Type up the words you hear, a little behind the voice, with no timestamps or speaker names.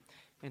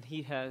and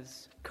he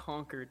has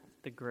conquered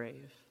the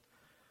grave.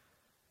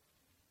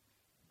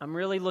 I'm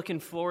really looking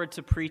forward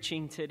to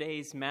preaching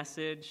today's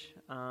message,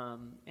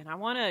 and I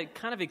want to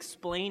kind of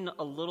explain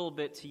a little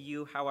bit to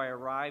you how I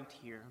arrived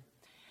here.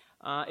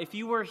 If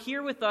you were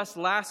here with us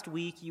last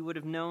week, you would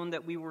have known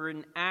that we were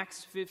in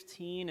Acts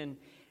 15, and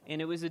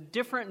it was a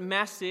different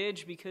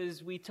message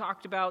because we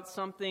talked about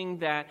something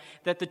that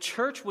the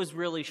church was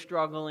really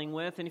struggling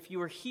with. And if you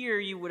were here,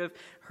 you would have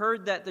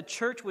heard that the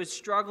church was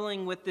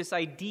struggling with this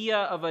idea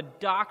of a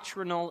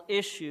doctrinal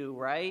issue,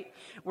 right?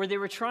 Where they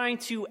were trying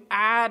to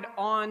add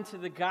on to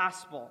the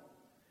gospel.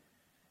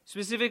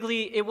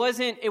 Specifically,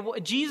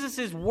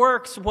 Jesus'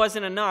 works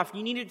wasn't enough.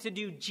 You needed to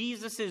do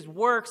Jesus'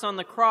 works on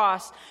the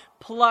cross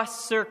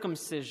plus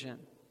circumcision.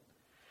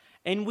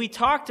 And we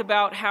talked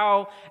about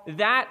how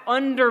that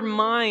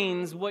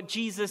undermines what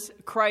Jesus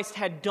Christ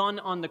had done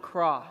on the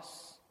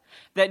cross.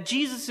 That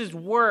Jesus'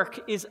 work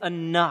is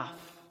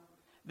enough.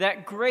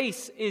 That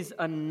grace is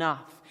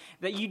enough.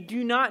 That you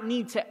do not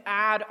need to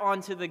add on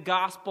to the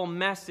gospel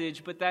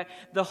message, but that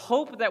the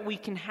hope that we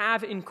can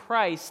have in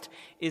Christ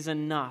is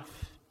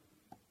enough.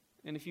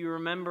 And if you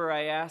remember,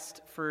 I asked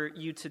for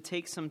you to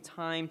take some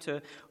time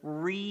to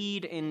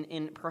read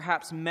and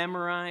perhaps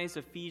memorize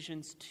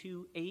Ephesians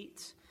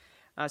 2:8.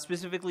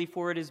 Specifically,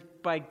 for it is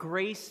by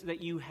grace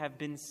that you have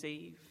been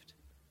saved,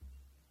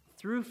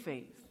 through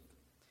faith.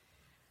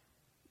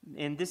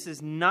 And this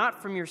is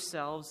not from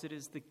yourselves, it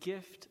is the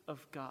gift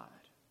of God.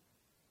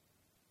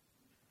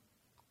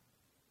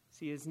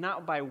 See, it is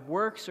not by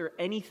works or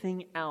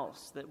anything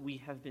else that we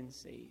have been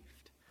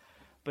saved,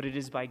 but it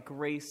is by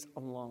grace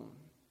alone.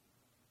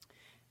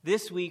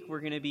 This week,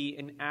 we're going to be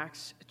in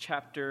Acts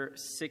chapter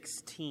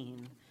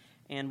 16.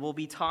 And we'll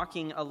be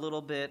talking a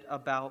little bit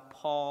about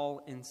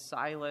Paul and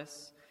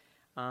Silas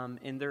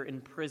and their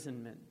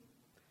imprisonment.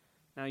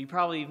 Now, you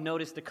probably have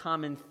noticed a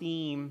common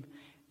theme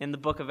in the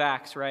book of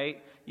Acts,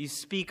 right? You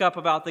speak up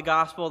about the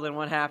gospel, then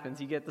what happens?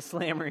 You get the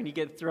slammer and you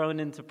get thrown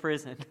into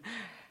prison.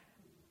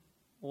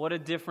 What a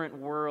different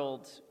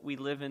world we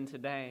live in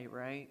today,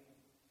 right?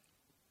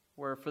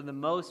 Where for the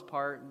most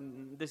part,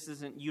 this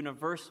isn't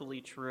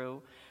universally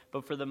true,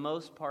 but for the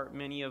most part,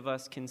 many of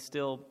us can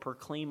still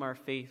proclaim our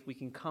faith. We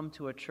can come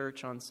to a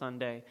church on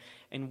Sunday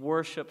and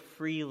worship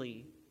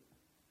freely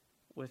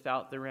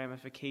without the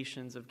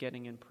ramifications of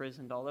getting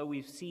imprisoned. Although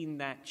we've seen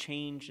that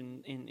change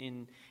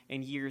in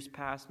years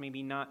past,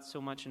 maybe not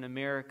so much in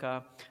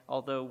America,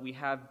 although we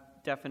have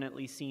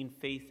definitely seen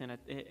faith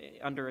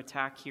under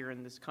attack here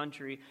in this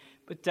country,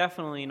 but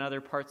definitely in other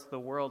parts of the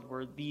world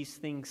where these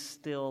things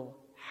still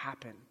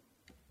happen.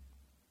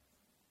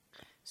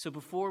 So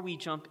before we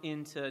jump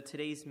into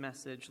today's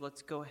message,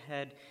 let's go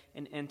ahead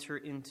and enter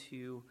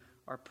into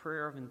our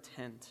prayer of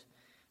intent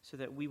so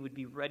that we would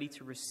be ready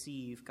to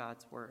receive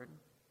God's word.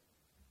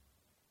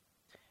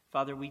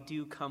 Father, we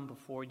do come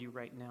before you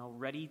right now,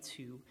 ready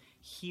to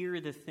hear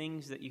the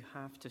things that you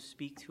have to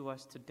speak to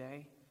us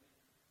today.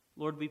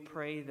 Lord, we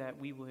pray that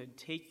we would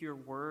take your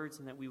words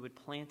and that we would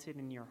plant it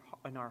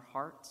in our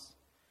hearts,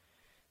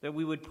 that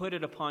we would put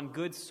it upon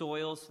good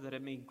soil so that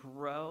it may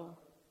grow.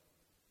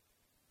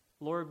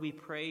 Lord, we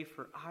pray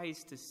for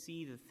eyes to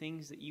see the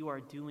things that you are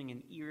doing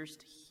and ears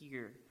to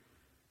hear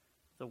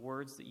the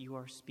words that you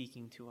are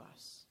speaking to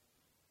us.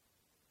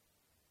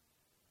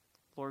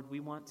 Lord, we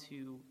want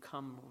to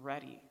come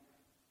ready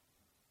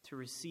to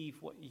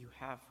receive what you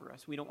have for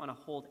us. We don't want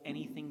to hold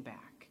anything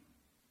back.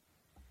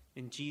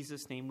 In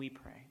Jesus' name we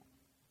pray.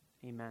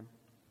 Amen.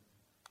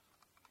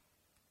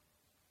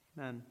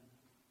 Amen.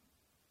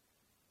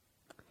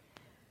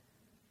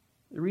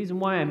 The reason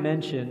why I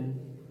mention,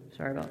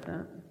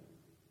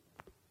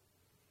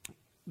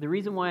 The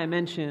reason why I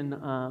mention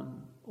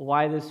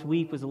why this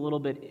week was a little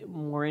bit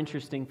more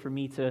interesting for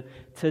me to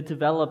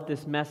develop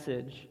this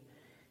message.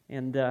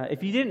 And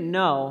if you didn't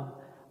know,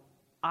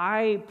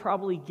 I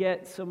probably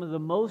get some of the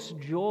most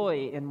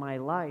joy in my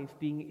life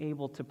being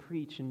able to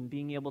preach and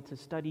being able to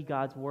study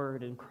God's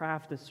Word and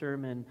craft a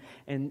sermon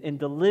and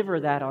deliver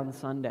that on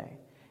Sunday.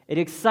 It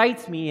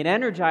excites me, it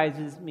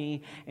energizes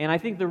me, and I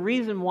think the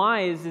reason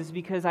why is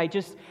because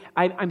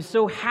I'm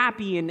so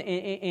happy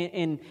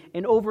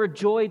and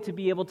overjoyed to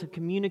be able to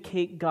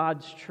communicate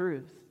God's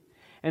truth.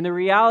 And the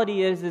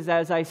reality is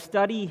as I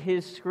study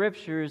His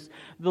Scriptures,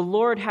 the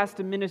Lord has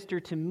to minister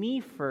to me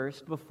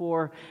first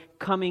before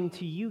coming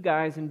to you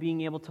guys and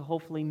being able to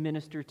hopefully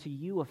minister to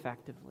you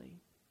effectively.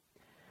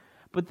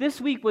 But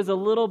this week was a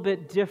little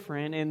bit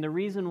different, and the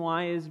reason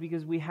why is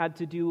because we had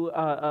to do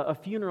a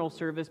funeral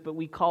service, but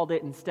we called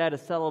it instead a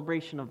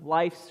celebration of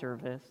life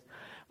service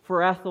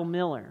for Ethel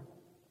Miller.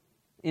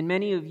 And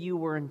many of you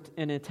were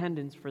in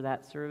attendance for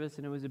that service,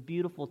 and it was a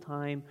beautiful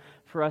time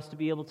for us to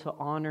be able to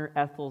honor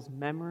Ethel's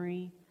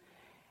memory.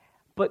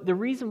 But the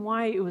reason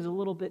why it was a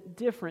little bit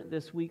different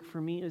this week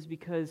for me is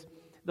because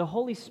the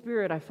Holy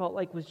Spirit, I felt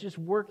like, was just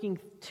working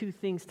two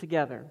things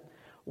together.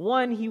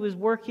 One, He was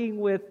working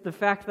with the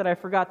fact that I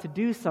forgot to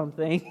do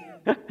something.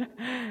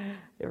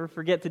 Ever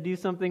forget to do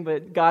something,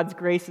 but God's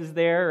grace is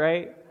there,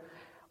 right?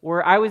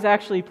 Where I was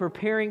actually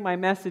preparing my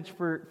message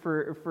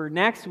for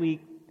next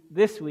week,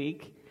 this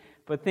week,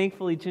 But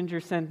thankfully, Ginger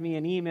sent me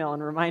an email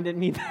and reminded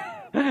me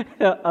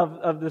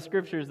of the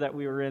scriptures that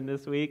we were in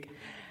this week.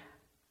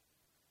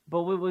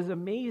 But what was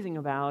amazing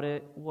about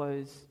it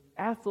was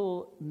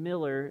Ethel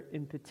Miller,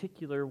 in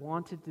particular,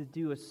 wanted to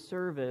do a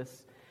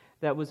service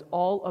that was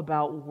all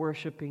about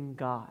worshiping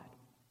God.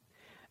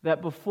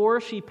 That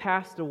before she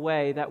passed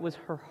away, that was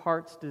her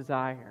heart's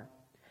desire.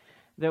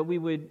 That we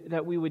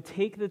would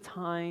take the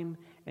time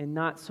and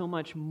not so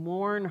much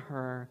mourn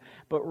her,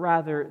 but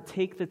rather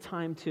take the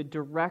time to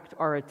direct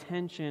our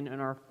attention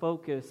and our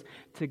focus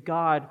to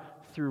God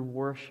through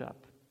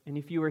worship. And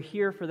if you were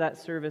here for that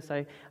service,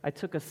 I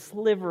took a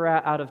sliver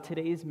out of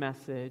today's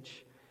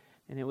message,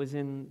 and it was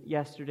in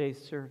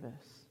yesterday's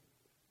service.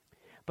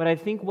 But I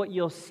think what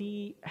you'll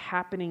see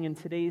happening in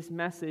today's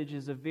message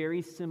is a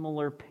very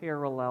similar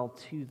parallel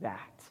to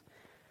that,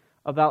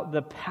 about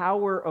the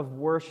power of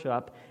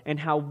worship and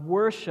how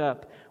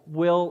worship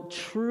will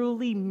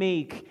truly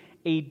make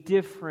a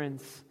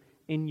difference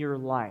in your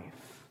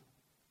life.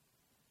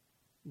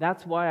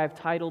 That's why I've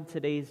titled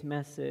today's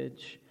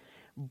message,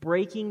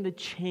 Breaking the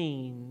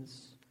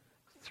Chains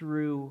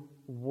Through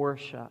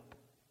Worship.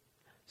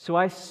 So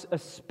I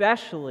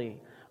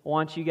especially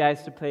want you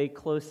guys to pay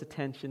close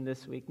attention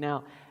this week.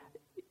 Now,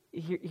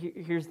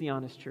 here's the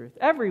honest truth.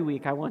 Every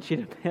week I want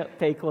you to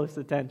pay close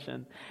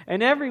attention.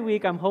 And every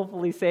week I'm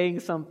hopefully saying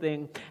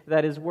something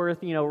that is worth,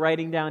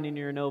 writing down in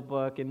your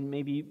notebook and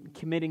maybe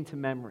committing to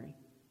memory.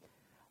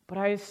 But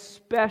I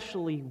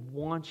especially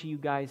want you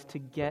guys to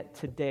get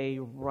today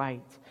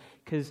right.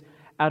 Because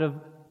out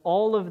of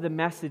all of the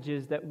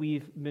messages that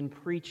we've been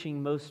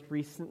preaching most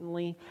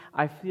recently,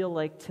 I feel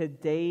like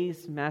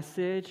today's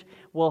message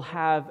will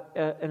have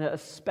a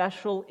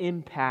special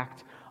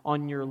impact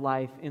on your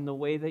life in the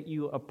way that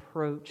you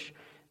approach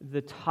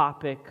the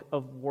topic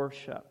of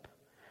worship.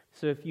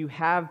 So if you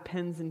have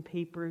pens and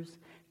papers,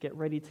 get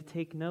ready to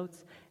take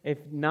notes. If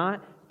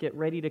not, get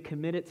ready to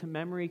commit it to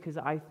memory, because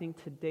I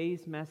think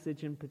today's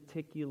message in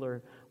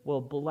particular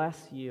will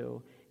bless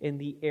you in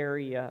the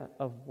area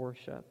of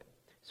worship.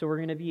 So we're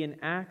going to be in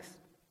Acts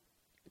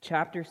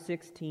chapter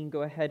 16.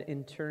 Go ahead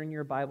and turn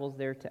your Bibles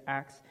there to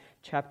Acts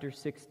chapter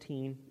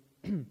 16.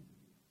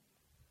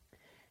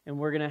 And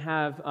we're going to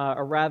have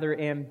a rather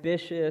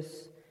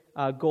ambitious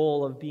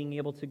goal of being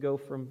able to go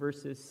from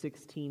verses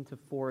 16 to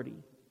 40.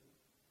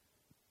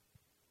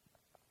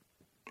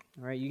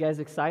 All right, you guys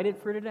excited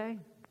for today?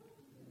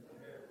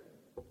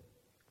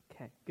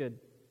 Okay, good.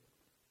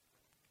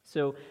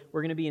 So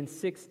we're going to be in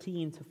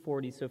 16 to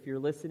 40. So if you're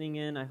listening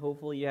in,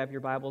 hopefully you have your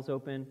Bibles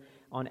open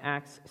on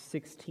Acts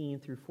 16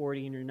 through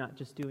 40 and you're not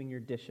just doing your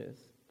dishes.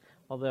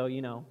 Although,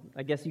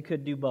 I guess you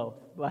could do both.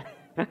 But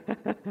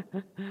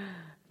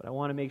I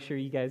want to make sure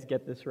you guys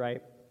get this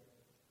right.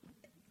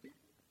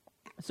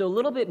 So a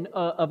little bit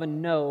of a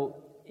note,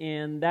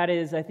 and that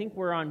is, I think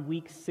we're on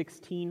week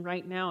 16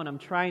 right now, and I'm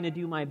trying to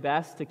do my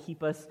best to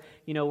keep us,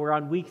 we're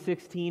on week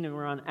 16 and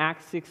we're on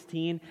Acts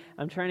 16.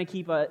 I'm trying to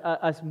keep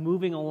us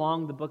moving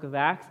along the book of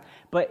Acts,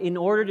 but in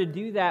order to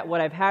do that,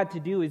 what I've had to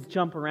do is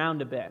jump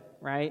around a bit,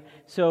 right?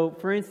 So,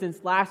 for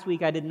instance, last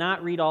week I did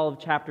not read all of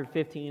chapter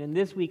 15, and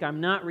this week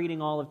I'm not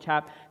reading all of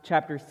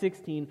chapter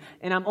 16,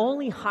 and I'm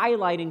only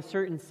highlighting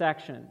certain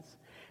sections.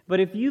 But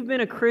if you've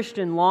been a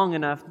Christian long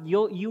enough,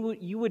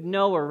 you would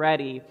know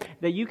already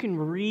that you can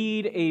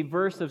read a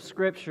verse of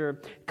Scripture,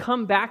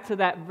 come back to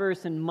that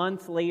verse in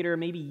months later,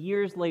 maybe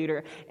years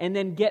later, and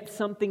then get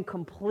something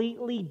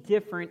completely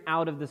different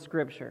out of the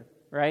Scripture,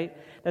 right?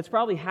 That's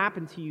probably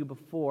happened to you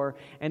before,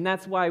 and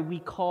that's why we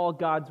call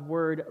God's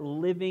Word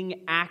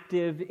living,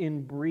 active,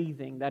 and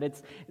breathing, that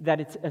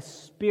it's a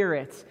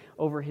spirit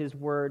over His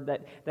Word,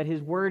 that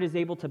His Word is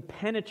able to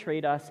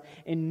penetrate us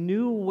in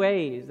new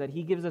ways, that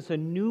He gives us a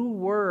new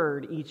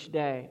word each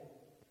day.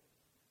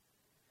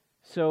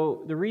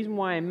 So the reason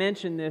why I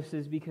mention this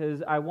is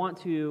because I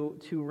want to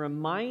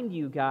remind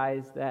you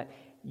guys that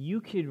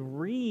you could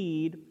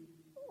read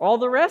all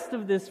the rest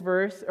of this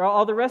verse, or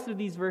all the rest of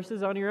these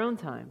verses on your own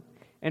time.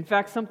 In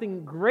fact,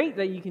 something great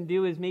that you can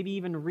do is maybe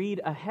even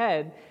read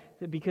ahead,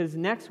 because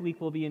next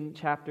week we'll be in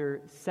chapter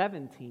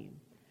 17.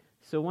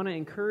 So I want to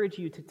encourage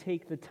you to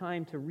take the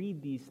time to read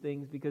these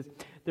things, because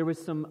there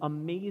was some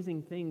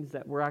amazing things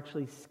that we're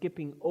actually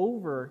skipping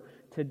over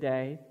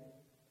today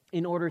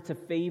in order to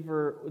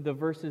favor the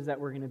verses that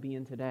we're going to be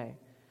in today.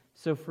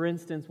 So for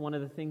instance, one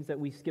of the things that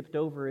we skipped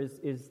over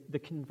is the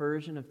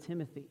conversion of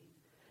Timothy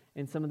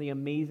and some of the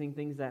amazing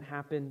things that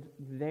happened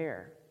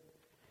there.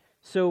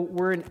 So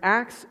we're in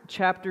Acts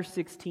chapter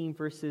 16,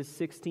 verses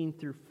 16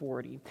 through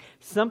 40.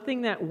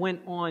 Something that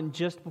went on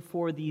just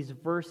before these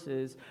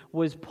verses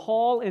was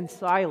Paul and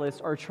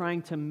Silas are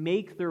trying to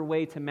make their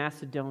way to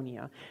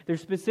Macedonia. They're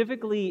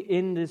specifically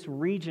in this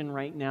region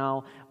right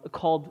now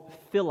called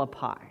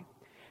Philippi.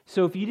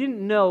 So if you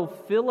didn't know,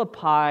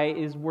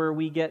 Philippi is where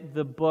we get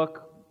the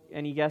book,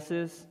 any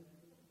guesses?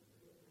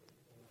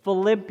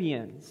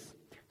 Philippians.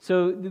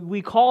 So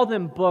we call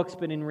them books,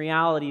 but in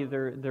reality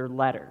they're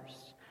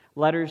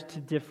letters to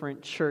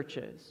different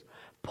churches.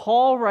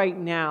 Paul right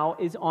now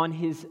is on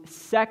his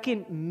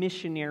second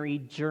missionary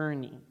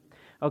journey.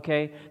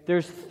 Okay,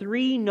 there's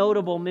 3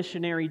 notable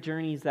missionary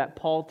journeys that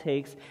Paul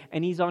takes,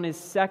 and he's on his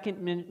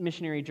second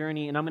missionary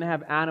journey, and I'm going to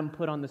have Adam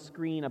put on the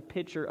screen a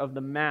picture of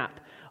the map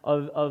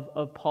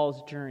of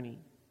Paul's journey.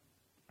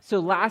 So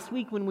last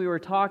week when we were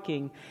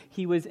talking,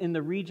 he was in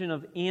the region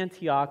of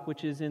Antioch,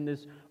 which is in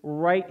this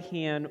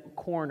right-hand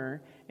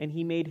corner, and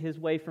he made his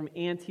way from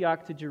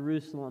Antioch to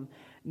Jerusalem.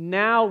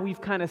 Now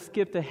we've kind of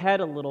skipped ahead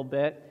a little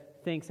bit.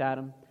 Thanks,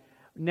 Adam.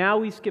 Now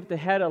we skipped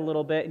ahead a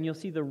little bit, and you'll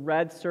see the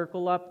red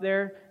circle up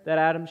there that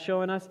Adam's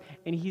showing us,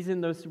 and he's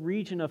in this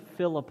region of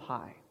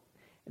Philippi,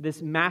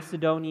 this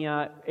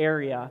Macedonia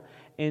area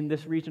in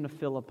this region of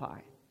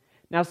Philippi.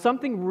 Now,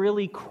 something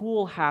really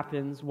cool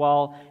happens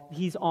while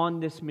he's on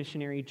this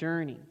missionary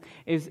journey.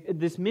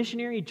 This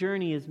missionary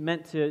journey is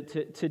meant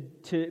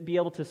to be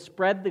able to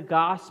spread the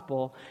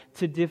gospel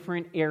to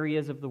different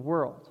areas of the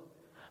world.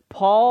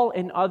 Paul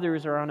and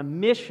others are on a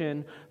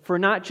mission for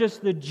not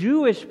just the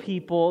Jewish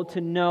people to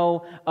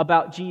know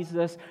about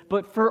Jesus,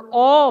 but for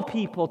all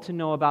people to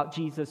know about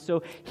Jesus.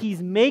 So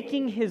he's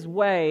making his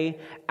way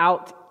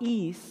out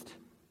east,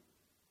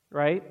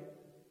 right,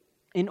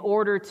 in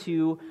order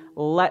to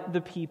let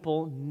the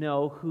people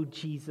know who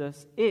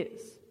Jesus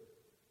is.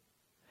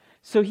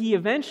 So he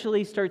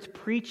eventually starts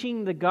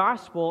preaching the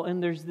gospel,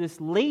 and there's this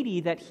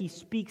lady that he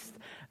speaks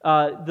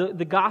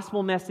the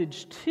gospel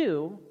message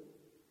to,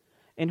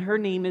 and her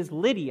name is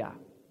Lydia.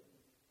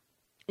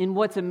 And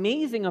what's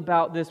amazing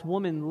about this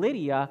woman,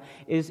 Lydia,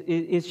 is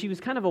she was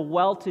kind of a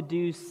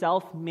well-to-do,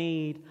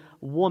 self-made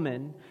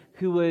woman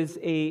who was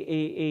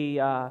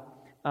a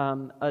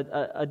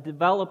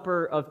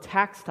developer of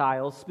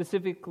textiles,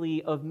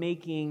 specifically of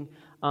making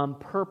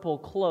purple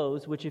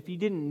clothes, which if you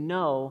didn't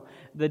know,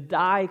 the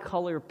dye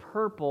color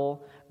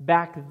purple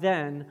back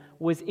then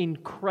was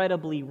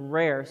incredibly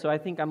rare. So I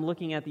think I'm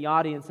looking at the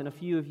audience and a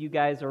few of you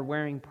guys are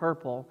wearing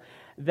purple.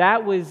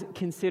 That was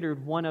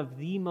considered one of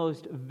the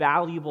most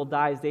valuable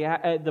dyes.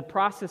 The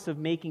process of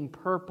making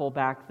purple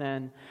back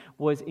then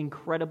was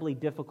incredibly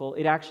difficult.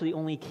 It actually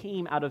only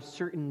came out of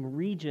certain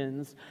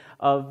regions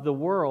of the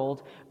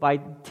world by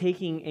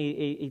taking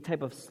a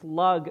type of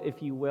slug,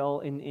 if you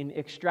will, and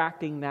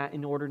extracting that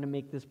in order to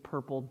make this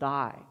purple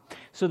dye.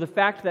 So the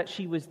fact that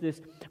she was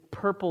this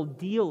purple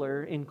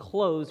dealer in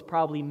clothes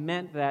probably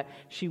meant that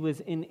she was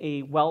in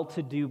a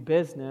well-to-do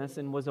business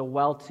and was a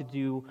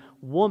well-to-do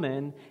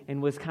woman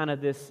and was kind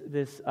of this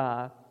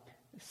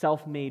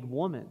self-made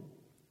woman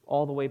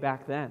all the way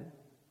back then,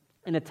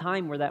 in a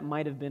time where that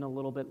might have been a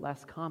little bit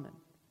less common.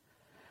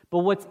 But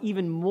what's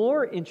even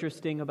more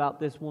interesting about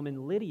this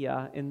woman,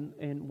 Lydia,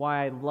 and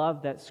why I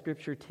love that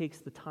Scripture takes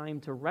the time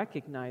to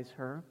recognize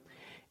her,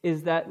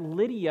 is that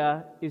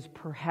Lydia is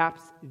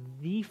perhaps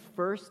the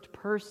first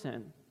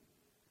person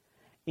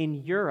in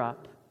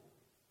Europe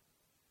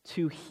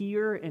to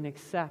hear and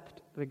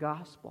accept the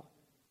gospel.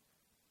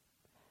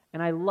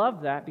 And I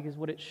love that because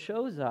what it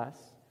shows us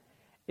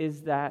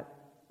is that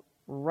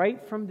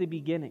right from the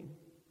beginning,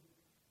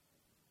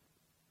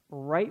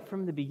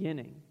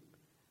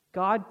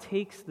 God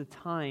takes the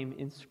time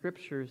in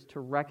Scriptures to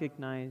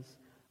recognize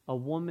a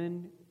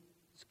woman's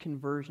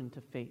conversion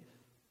to faith.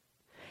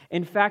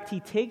 In fact, he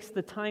takes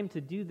the time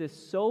to do this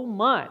so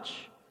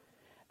much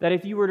that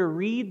if you were to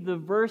read the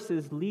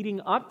verses leading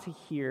up to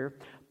here,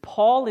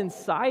 Paul and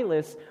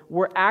Silas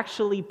were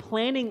actually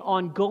planning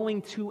on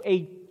going to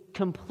a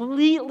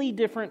completely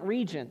different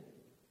region.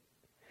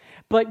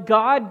 But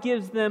God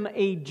gives them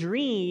a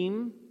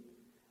dream,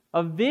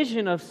 a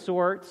vision of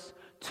sorts,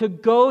 to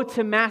go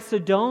to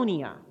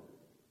Macedonia.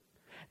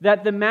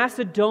 That the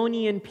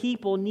Macedonian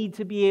people need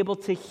to be able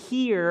to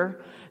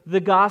hear the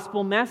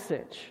gospel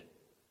message.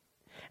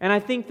 And I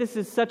think this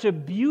is such a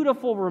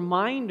beautiful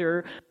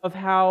reminder of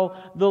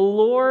how the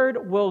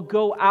Lord will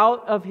go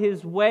out of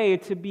His way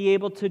to be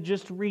able to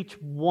just reach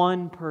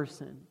one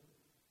person.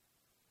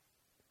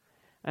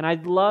 And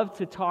I'd love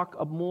to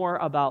talk more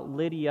about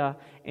Lydia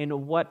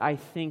and what I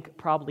think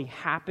probably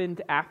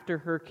happened after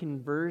her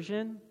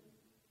conversion.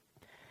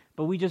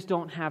 But we just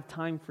don't have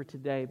time for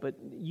today. But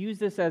use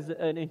this as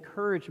an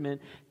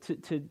encouragement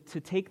to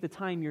take the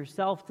time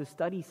yourself to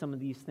study some of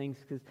these things,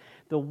 because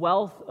the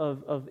wealth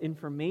of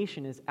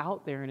information is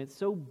out there, and it's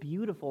so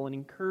beautiful and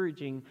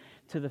encouraging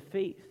to the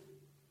faith.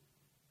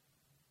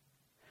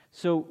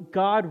 So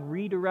God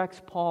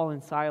redirects Paul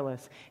and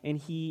Silas, and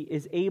he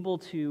is able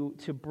to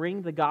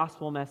bring the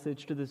gospel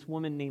message to this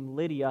woman named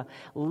Lydia.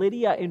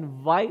 Lydia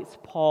invites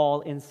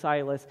Paul and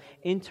Silas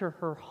into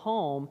her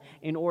home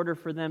in order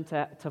for them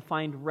to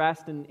find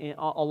rest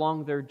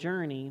along their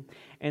journey.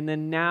 And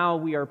then now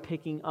we are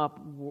picking up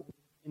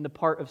in the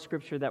part of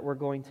Scripture that we're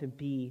going to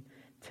be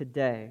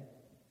today.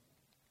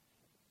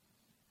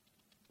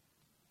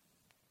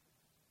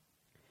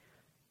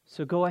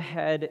 So go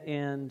ahead,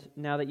 and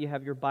now that you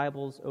have your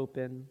Bibles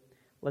open,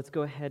 let's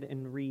go ahead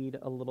and read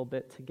a little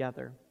bit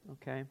together,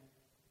 okay?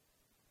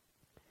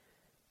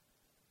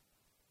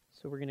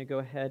 So we're going to go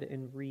ahead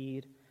and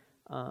read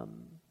a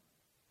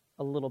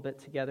little bit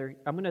together.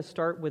 I'm going to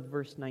start with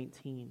verse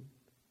 19,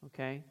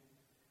 okay?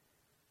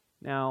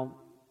 Now,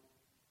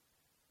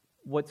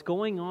 what's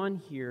going on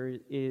here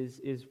is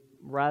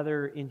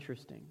rather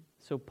interesting.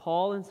 So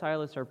Paul and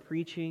Silas are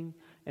preaching,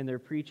 and they're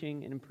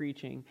preaching and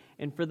preaching.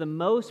 And for the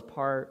most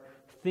part,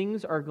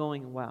 things are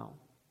going well.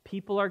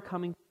 People are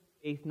coming to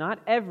faith, not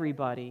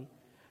everybody,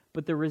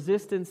 but the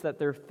resistance that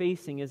they're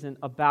facing isn't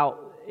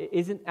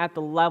at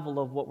the level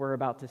of what we're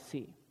about to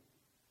see.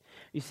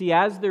 You see,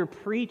 as they're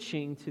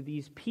preaching to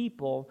these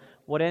people,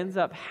 what ends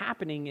up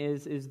happening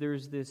is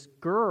there's this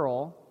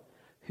girl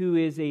who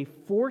is a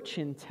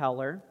fortune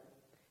teller,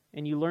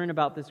 and you learn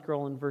about this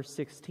girl in verse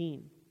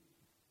 16.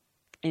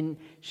 And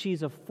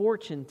she's a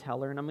fortune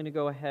teller, and I'm going to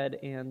go ahead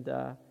and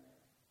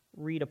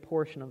read a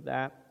portion of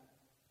that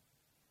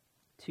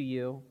to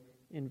you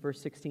in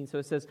verse 16. So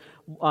it says,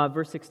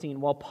 verse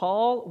 16, while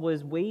Paul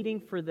was waiting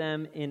for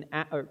them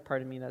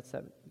that's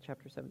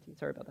chapter 17.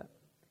 Sorry about that.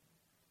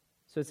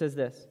 So it says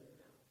this,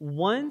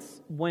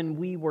 once when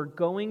we were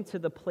going to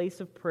the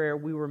place of prayer,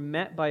 we were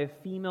met by a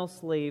female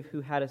slave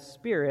who had a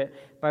spirit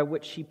by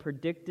which she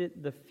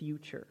predicted the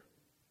future.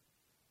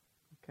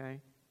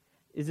 Okay?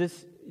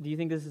 Do you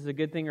think this is a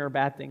good thing or a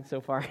bad thing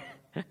so far?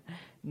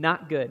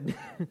 Not good.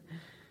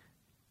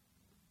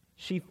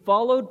 She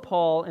followed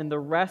Paul and the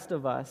rest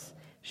of us,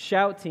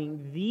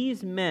 shouting,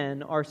 "These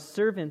men are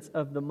servants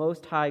of the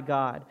Most High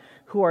God,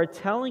 who are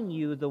telling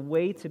you the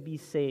way to be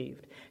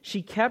saved."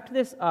 She kept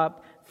this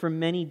up for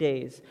many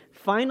days.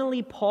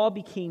 Finally, Paul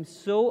became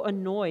so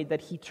annoyed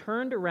that he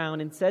turned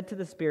around and said to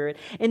the Spirit,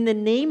 "In the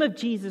name of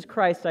Jesus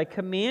Christ, I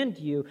command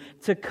you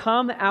to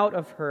come out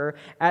of her."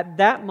 At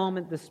that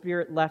moment, the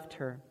Spirit left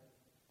her.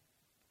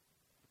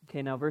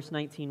 Okay, now verse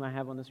 19 I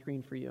have on the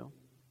screen for you.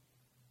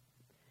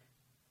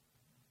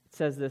 It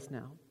says this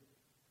now.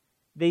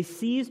 They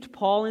seized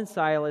Paul and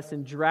Silas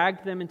and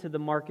dragged them into the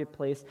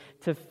marketplace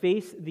to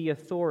face the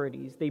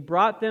authorities. They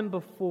brought them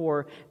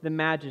before the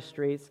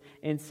magistrates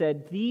and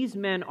said, "These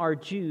men are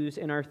Jews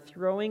and are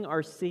throwing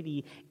our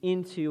city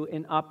into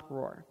an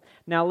uproar."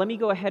 Now, let me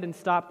go ahead and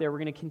stop there. We're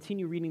going to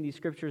continue reading these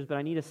scriptures, but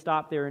I need to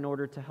stop there in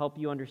order to help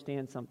you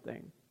understand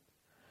something.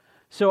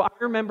 So I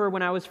remember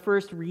when I was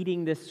first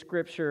reading this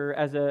scripture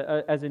as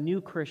a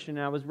new Christian,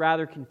 I was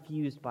rather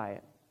confused by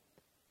it.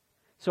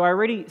 So I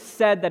already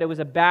said that it was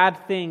a bad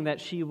thing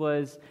that she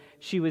was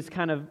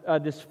kind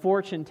of this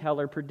fortune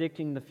teller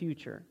predicting the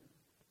future.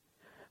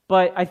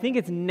 But I think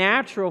it's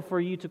natural for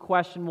you to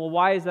question, well,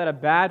 why is that a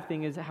bad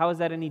thing? How is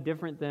that any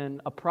different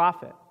than a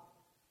prophet?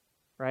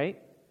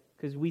 Right?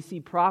 Because we see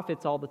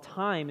prophets all the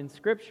time in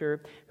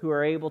Scripture who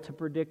are able to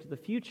predict the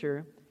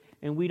future,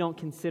 and we don't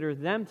consider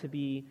them to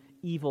be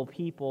evil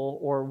people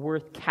or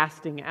worth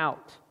casting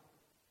out.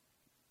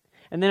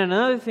 And then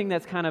another thing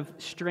that's kind of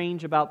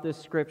strange about this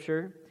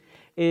Scripture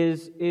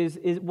is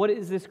what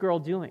is this girl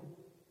doing?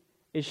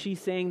 Is she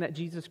saying that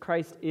Jesus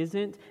Christ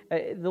isn't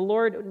the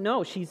Lord?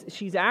 No,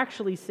 she's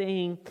actually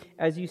saying,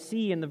 as you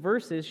see in the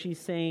verses, she's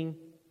saying,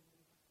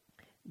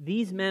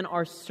 "These men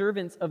are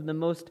servants of the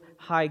Most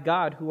High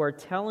God who are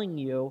telling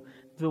you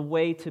the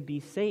way to be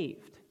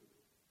saved."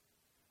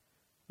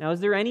 Now, is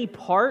there any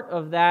part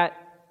of that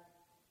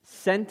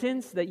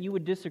sentence that you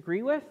would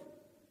disagree with?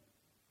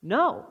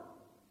 No.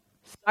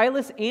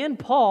 Silas and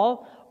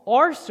Paul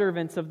are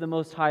servants of the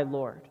Most High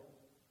Lord.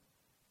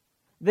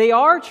 They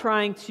are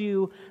trying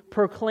to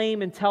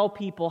proclaim and tell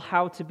people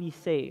how to be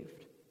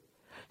saved.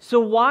 So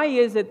why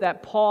is it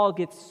that Paul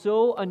gets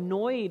so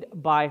annoyed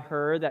by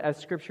her, that as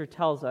Scripture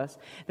tells us,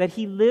 that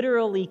he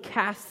literally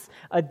casts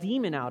a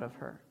demon out of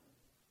her?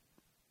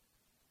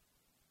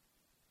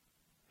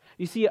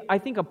 You see, I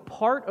think a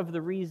part of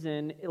the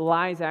reason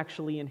lies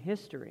actually in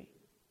history.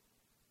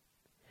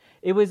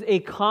 It was a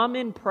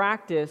common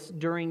practice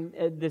during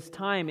this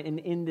time and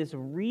in this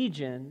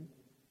region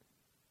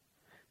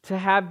to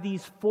have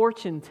these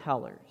fortune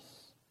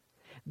tellers,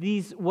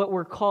 these what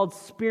were called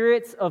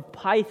spirits of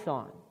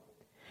Python.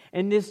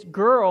 And this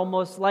girl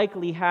most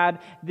likely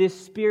had this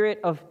spirit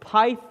of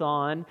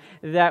Python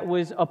that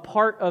was a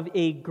part of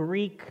a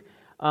Greek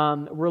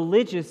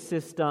religious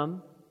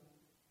system,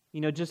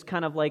 just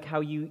kind of like how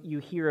you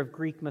hear of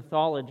Greek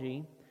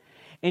mythology.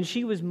 And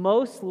she was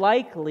most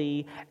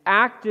likely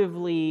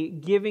actively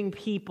giving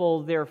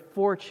people their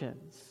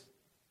fortunes.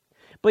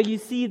 But you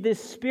see,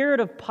 this spirit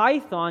of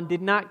Python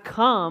did not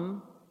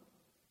come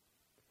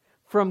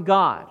from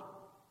God.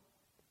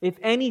 If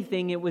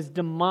anything, it was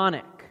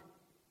demonic.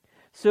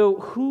 So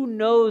who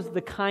knows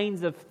the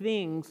kinds of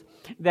things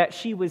that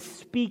she was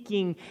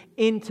speaking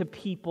into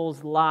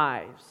people's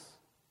lives?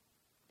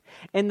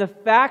 And the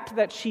fact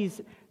that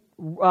she's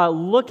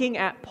looking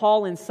at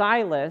Paul and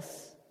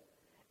Silas,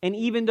 and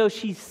even though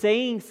she's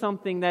saying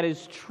something that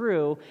is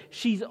true,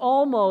 she's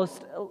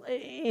almost,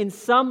 in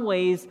some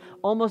ways,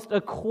 almost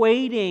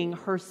equating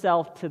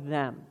herself to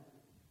them.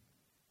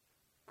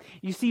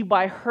 You see,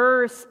 by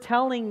her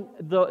telling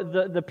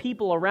the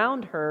people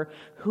around her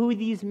who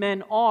these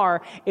men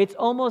are, it's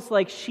almost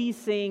like she's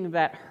saying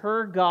that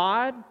her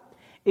God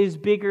is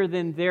bigger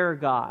than their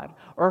God,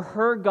 or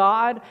her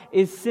God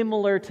is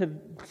similar to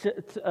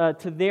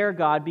their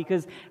God,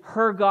 because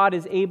her God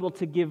is able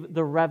to give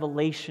the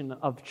revelation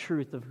of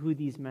truth of who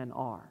these men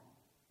are.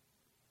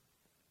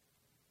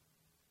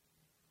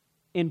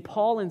 And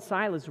Paul and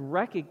Silas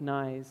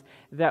recognize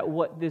that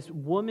what this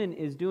woman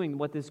is doing,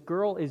 what this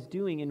girl is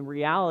doing in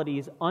reality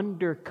is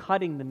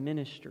undercutting the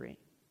ministry.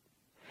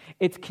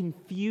 It's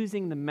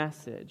confusing the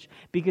message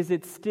because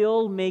it's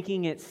still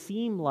making it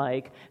seem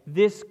like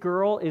this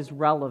girl is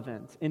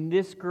relevant and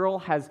this girl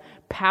has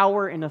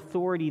power and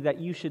authority that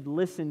you should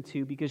listen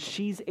to because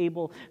she's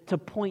able to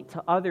point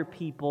to other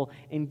people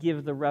and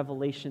give the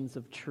revelations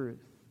of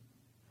truth.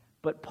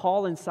 But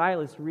Paul and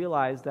Silas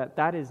realize that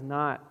that is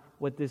not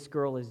what this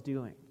girl is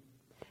doing.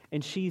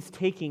 And she's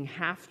taking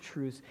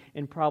half-truths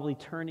and probably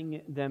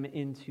turning them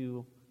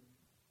into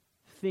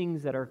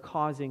things that are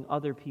causing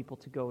other people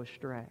to go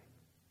astray.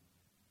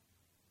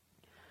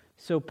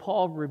 So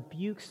Paul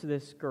rebukes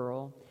this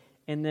girl,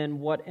 and then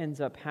what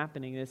ends up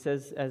happening? It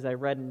says, as I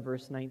read in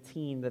verse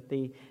 19, that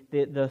the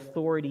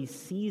authorities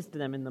seized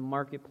them in the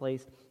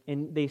marketplace,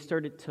 and they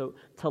started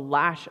to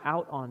lash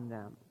out on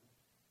them.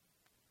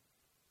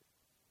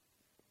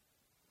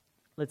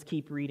 Let's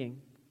keep reading.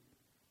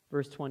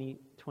 Verse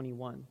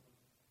 21.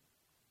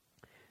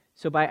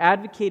 So by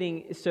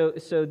advocating,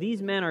 so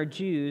these men are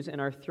Jews and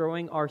are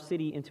throwing our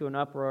city into an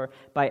uproar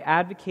by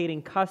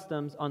advocating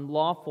customs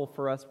unlawful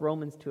for us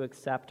Romans to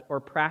accept or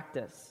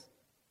practice.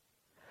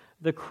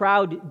 The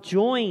crowd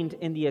joined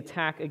in the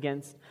attack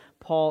against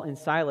Paul and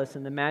Silas,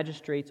 and the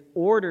magistrates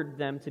ordered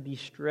them to be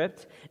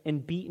stripped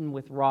and beaten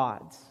with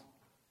rods.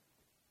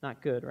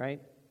 Not good,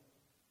 right?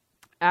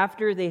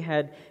 After they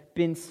had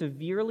been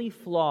severely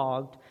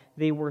flogged,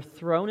 they were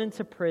thrown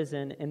into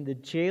prison, and the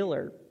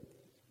jailer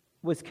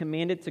was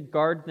commanded to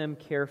guard them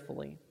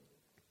carefully.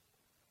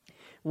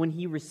 When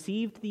he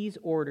received these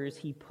orders,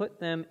 he put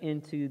them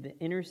into the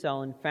inner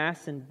cell and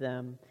fastened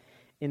them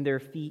in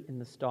their feet in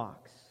the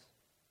stocks.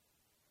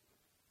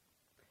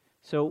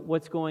 So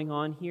what's going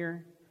on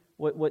here?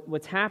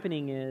 What's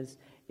happening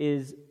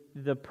is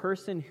the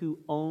person who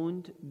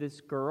owned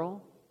this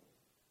girl,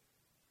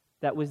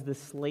 that was the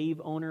slave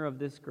owner of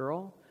this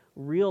girl,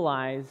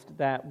 realized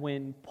that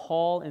when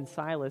Paul and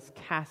Silas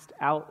cast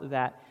out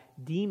that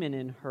demon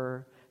in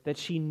her, that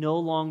she no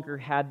longer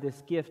had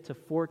this gift to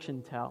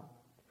fortune tell.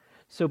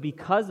 So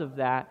because of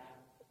that,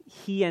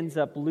 he ends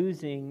up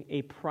losing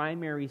a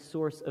primary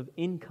source of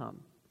income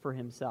for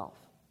himself.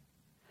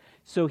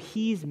 So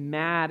he's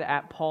mad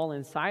at Paul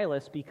and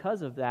Silas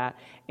because of that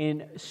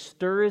and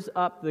stirs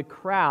up the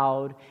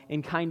crowd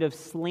and kind of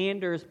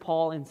slanders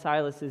Paul and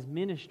Silas's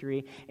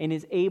ministry and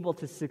is able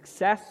to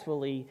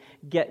successfully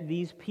get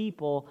these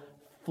people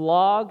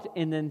flogged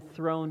and then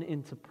thrown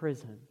into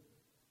prison.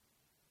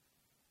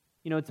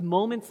 You know, it's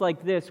moments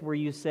like this where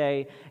you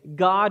say,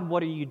 God,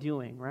 what are you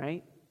doing,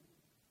 right?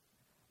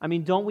 I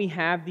mean, don't we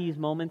have these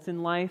moments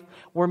in life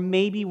where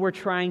maybe we're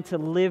trying to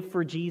live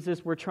for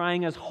Jesus, we're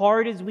trying as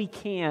hard as we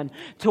can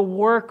to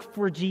work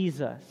for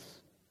Jesus.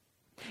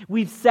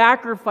 We've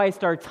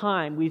sacrificed our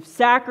time, we've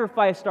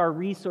sacrificed our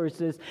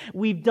resources,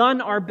 we've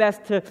done our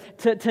best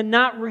to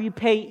not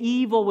repay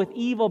evil with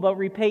evil, but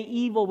repay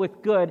evil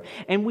with good.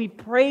 And we've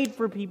prayed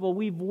for people,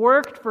 we've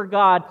worked for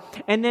God,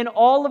 and then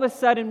all of a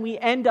sudden we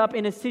end up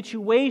in a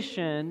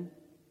situation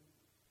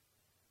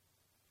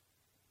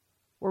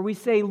where we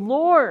say,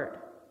 Lord,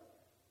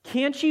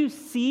 can't you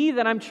see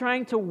that I'm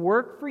trying to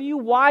work for you?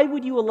 Why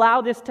would you allow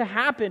this to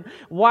happen?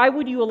 Why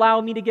would you allow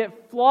me to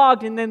get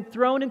flogged and then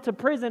thrown into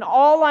prison?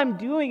 All I'm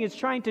doing is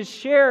trying to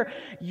share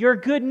your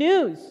good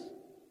news.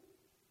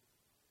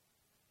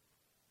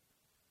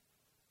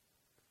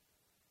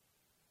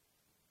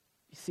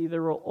 You see,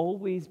 there will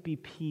always be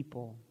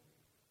people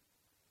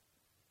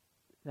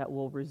that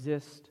will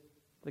resist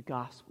the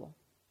gospel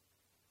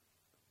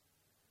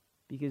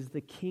because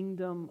the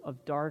kingdom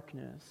of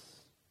darkness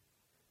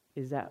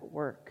is at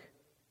work,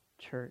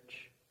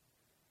 church.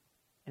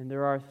 And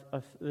there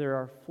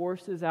are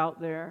forces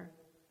out there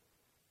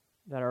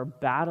that are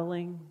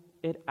battling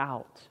it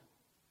out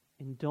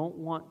and don't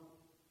want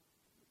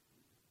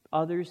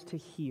others to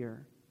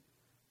hear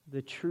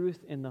the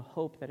truth and the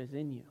hope that is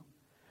in you.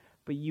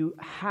 But you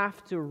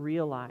have to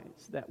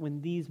realize that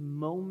when these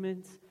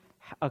moments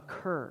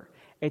occur,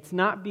 it's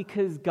not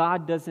because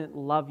God doesn't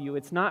love you.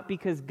 It's not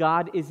because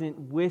God isn't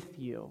with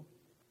you.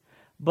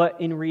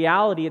 But in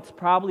reality, it's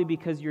probably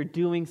because you're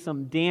doing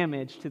some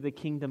damage to the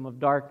kingdom of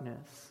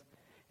darkness.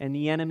 And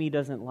the enemy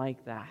doesn't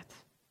like that.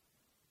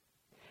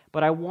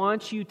 But I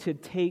want you to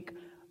take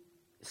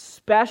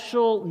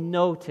special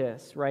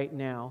notice right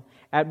now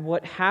at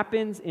what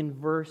happens in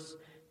verse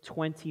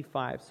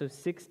 25. So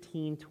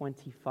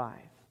 16:25.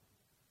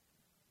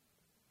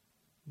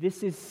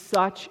 This is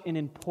such an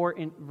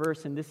important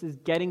verse, and this is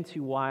getting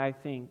to why I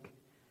think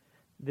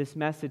this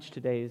message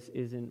today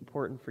is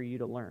important for you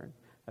to learn.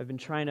 I've been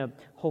trying to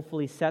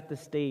hopefully set the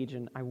stage,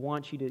 and I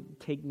want you to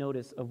take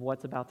notice of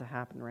what's about to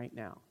happen right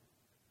now.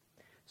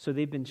 So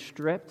they've been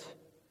stripped,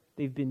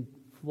 they've been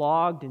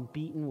flogged and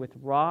beaten with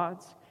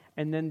rods,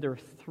 and then they're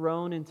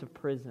thrown into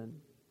prison.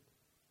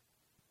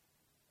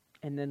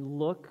 And then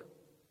look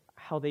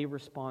how they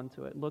respond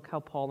to it. Look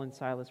how Paul and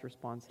Silas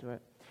respond to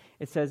it.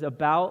 It says,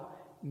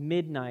 about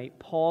midnight,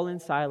 Paul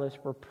and Silas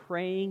were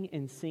praying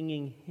and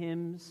singing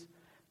hymns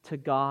to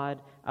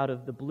God out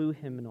of the blue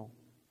hymnal.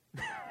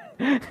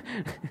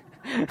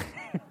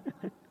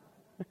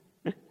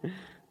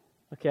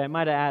 Okay, I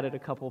might have added a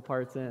couple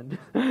parts in.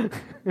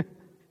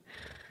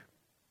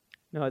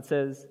 No, it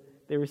says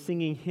they were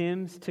singing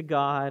hymns to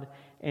God,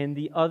 and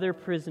the other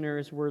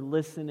prisoners were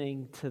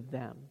listening to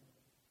them.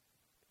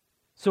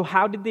 So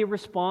how did they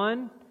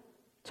respond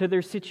to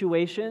their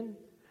situation?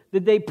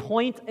 Did they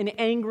point an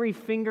angry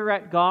finger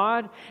at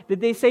God?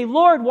 Did they say,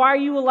 Lord, why are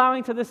you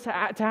allowing this to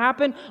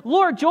happen?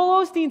 Lord,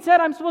 Joel Osteen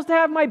said I'm supposed to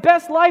have my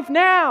best life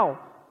now.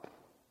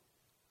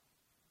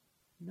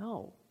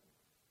 No.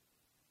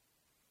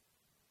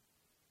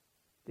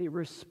 They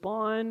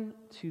respond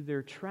to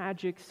their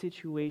tragic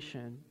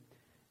situation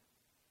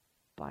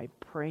by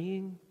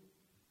praying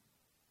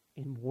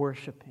and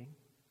worshiping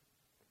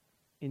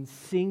and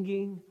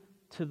singing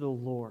to the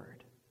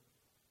Lord.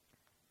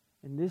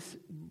 And this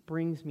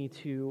brings me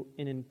to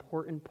an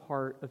important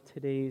part of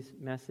today's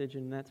message,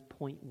 and that's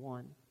point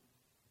 1.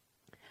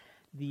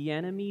 The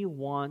enemy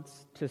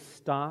wants to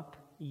stop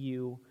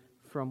you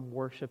from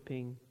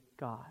worshiping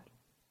God.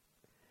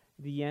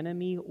 The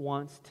enemy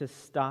wants to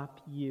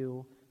stop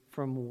you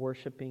from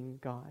worshiping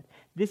God.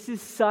 This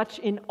is such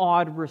an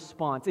odd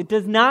response. It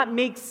does not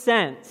make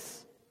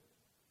sense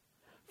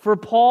for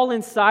Paul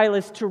and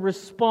Silas to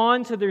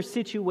respond to their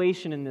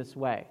situation in this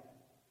way.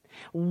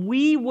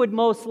 We would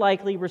most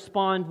likely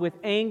respond with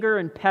anger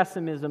and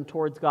pessimism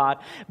towards God,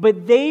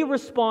 but they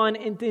respond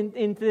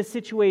into this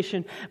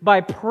situation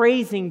by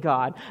praising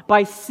God,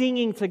 by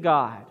singing to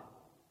God.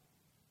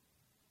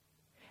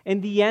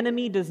 And the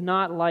enemy does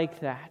not like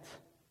that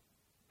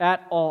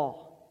at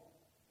all.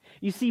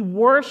 You see,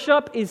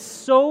 worship is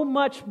so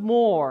much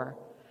more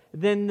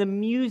than the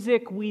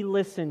music we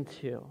listen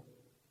to.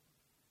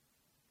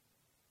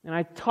 And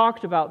I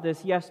talked about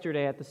this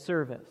yesterday at the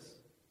service.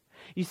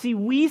 You see,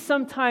 we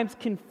sometimes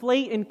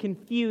conflate and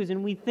confuse,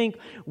 and we think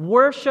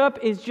worship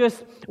is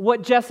just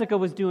what Jessica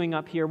was doing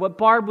up here, what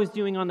Barb was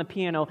doing on the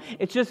piano.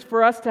 It's just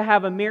for us to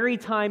have a merry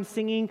time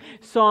singing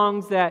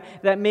songs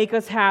that make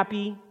us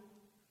happy,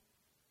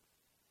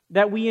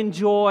 that we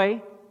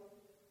enjoy.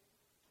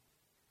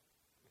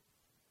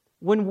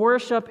 When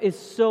worship is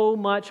so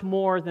much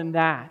more than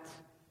that.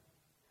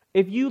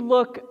 If you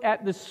look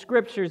at the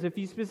Scriptures, if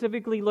you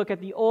specifically look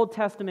at the Old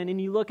Testament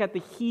and you look at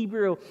the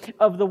Hebrew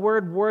of the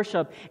word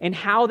worship and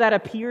how that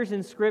appears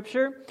in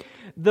Scripture,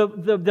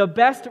 the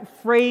best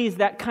phrase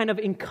that kind of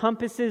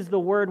encompasses the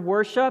word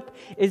worship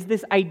is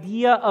this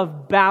idea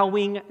of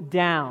bowing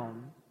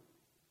down.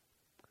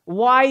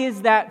 Why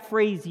is that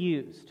phrase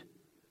used?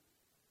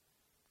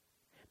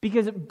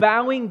 Because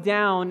bowing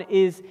down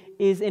is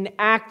an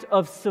act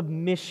of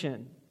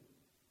submission.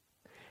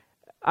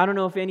 I don't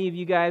know if any of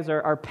you guys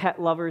are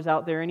pet lovers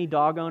out there. Any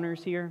dog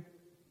owners here?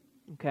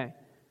 Okay.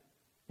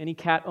 Any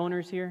cat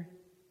owners here?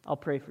 I'll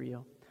pray for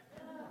you.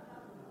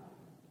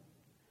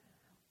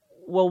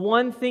 Well,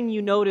 one thing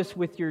you notice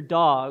with your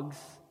dogs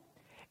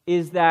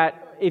is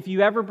that if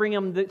you ever bring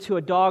them to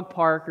a dog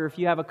park, or if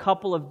you have a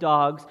couple of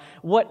dogs,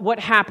 what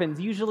happens?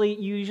 You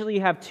usually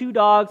have two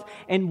dogs,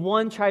 and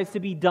one tries to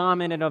be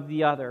dominant of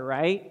the other,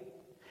 right?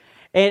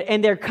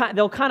 And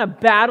they'll kind of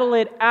battle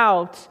it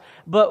out,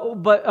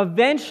 but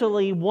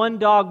eventually one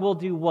dog will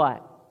do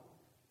what?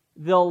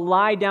 They'll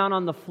lie down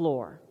on the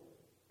floor.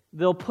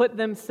 They'll put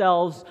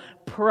themselves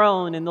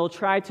prone, and they'll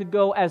try to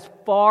go as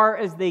far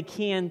as they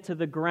can to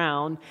the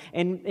ground.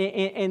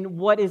 And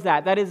what is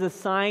that? That is a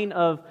sign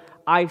of,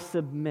 I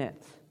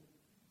submit.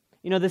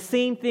 You know, the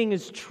same thing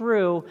is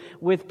true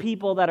with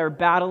people that are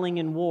battling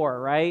in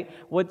war, right?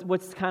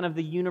 What's kind of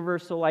the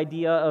universal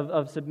idea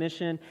of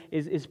submission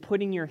is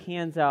putting your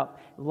hands out,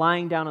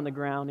 lying down on the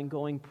ground, and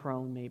going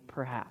prone, maybe,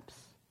 perhaps.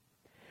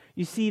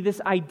 You see,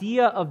 this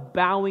idea of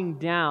bowing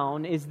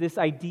down is this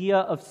idea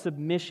of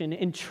submission,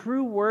 and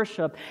true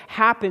worship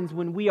happens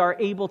when we are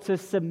able to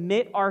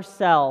submit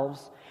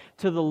ourselves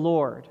to the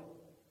Lord.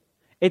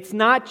 It's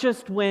not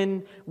just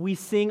when we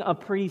sing a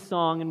pretty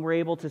song and we're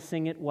able to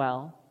sing it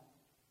well.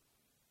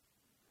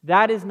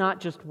 That is not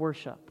just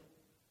worship.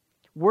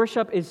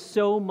 Worship is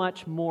so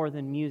much more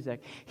than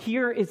music.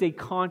 Here is a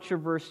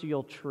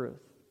controversial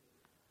truth.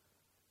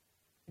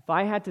 If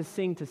I had to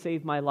sing to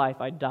save my life,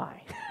 I'd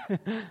die.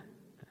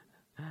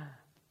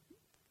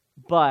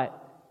 But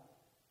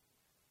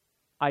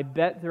I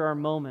bet there are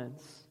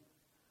moments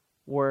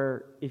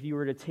where if you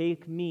were to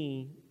take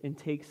me and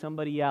take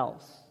somebody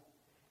else,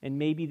 and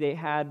maybe they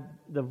had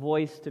the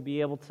voice to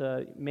be able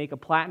to make a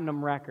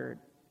platinum record,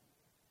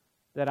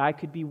 that I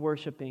could be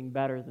worshiping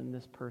better than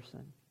this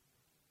person.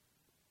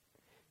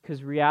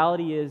 Because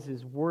reality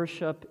is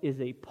worship is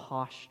a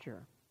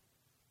posture,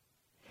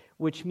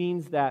 which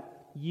means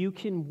that you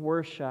can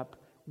worship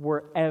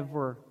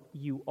wherever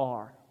you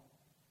are.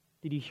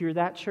 Did you hear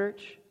that,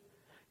 church?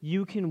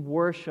 You can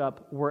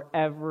worship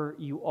wherever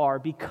you are,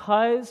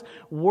 because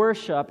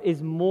worship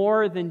is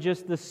more than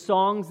just the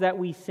songs that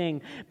we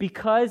sing,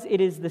 because it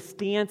is the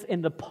stance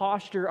and the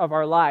posture of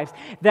our lives.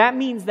 That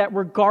means that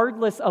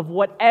regardless of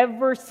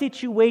whatever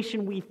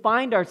situation we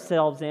find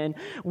ourselves in,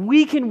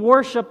 we can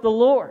worship the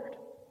Lord.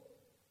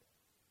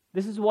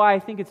 This is why I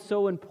think it's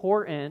so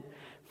important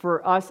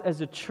for us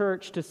as a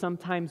church to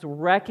sometimes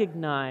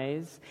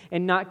recognize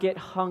and not get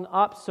hung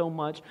up so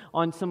much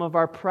on some of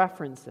our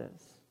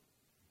preferences.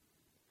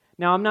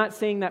 Now, I'm not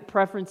saying that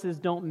preferences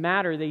don't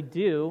matter, they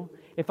do.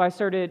 If I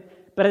started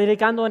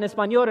predicando en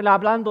español,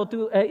 hablando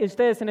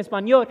ustedes en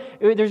español,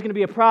 there's going to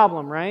be a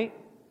problem, right?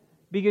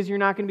 Because you're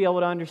not going to be able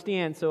to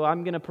understand, so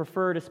I'm going to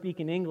prefer to speak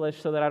in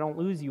English so that I don't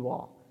lose you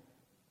all.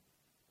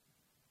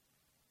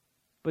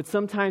 But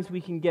sometimes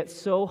we can get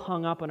so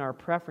hung up on our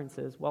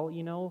preferences. Well,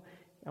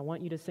 I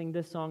want you to sing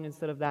this song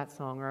instead of that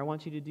song, or I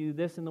want you to do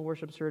this in the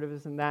worship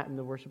service and that in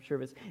the worship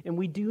service. And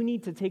we do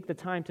need to take the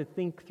time to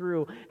think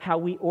through how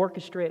we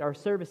orchestrate our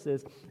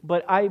services.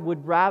 But I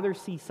would rather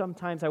see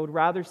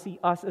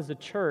us as a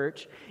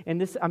church, and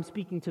this I'm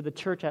speaking to the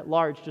church at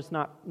large, just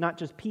not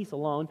just Peace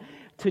alone,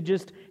 to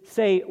just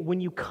say,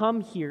 when you come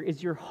here,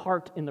 is your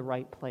heart in the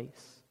right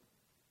place?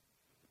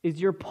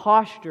 Is your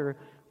posture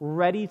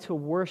ready to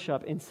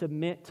worship and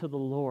submit to the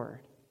Lord?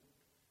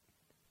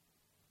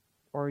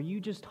 Or are you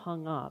just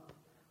hung up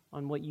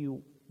on what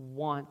you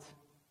want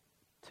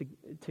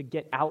to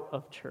get out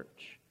of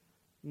church,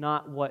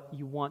 not what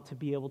you want to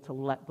be able to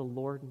let the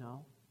Lord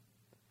know?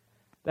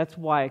 That's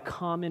why a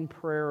common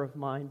prayer of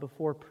mine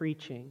before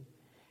preaching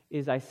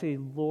is I say,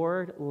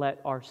 Lord,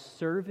 let our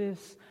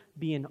service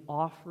be an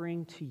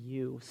offering to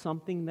you,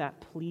 something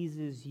that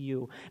pleases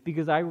you,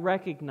 because I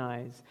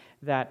recognize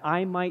that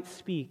I might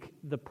speak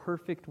the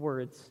perfect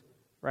words,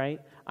 right?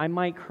 I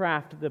might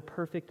craft the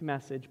perfect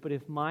message, but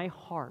if my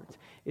heart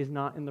is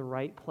not in the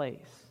right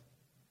place,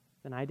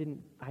 then I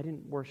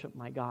didn't worship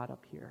my God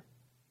up here.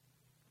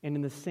 And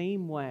in the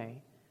same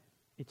way,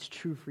 it's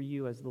true for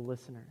you as the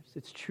listeners.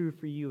 It's true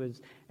for you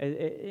as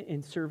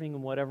in serving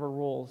in whatever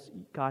roles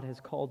God has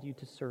called you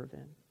to serve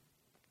in.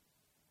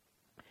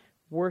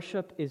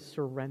 Worship is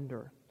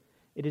surrender.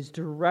 It is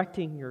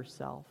directing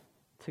yourself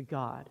to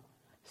God.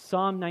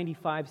 Psalm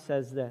 95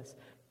 says this,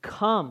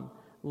 "Come,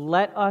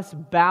 let us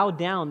bow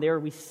down." There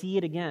we see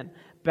it again.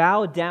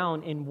 Bow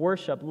down in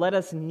worship. Let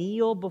us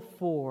kneel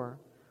before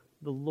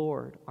the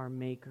Lord our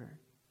Maker.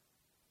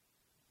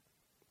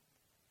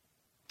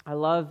 I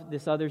love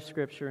this other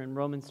scripture in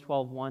Romans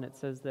 12:1. It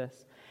says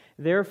this,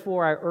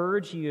 "Therefore I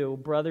urge you,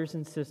 brothers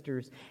and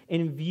sisters,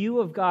 in view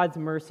of God's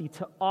mercy,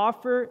 to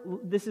offer,"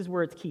 this is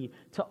where it's key,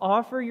 "to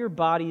offer your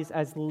bodies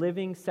as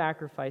living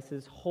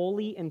sacrifices,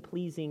 holy and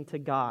pleasing to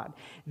God.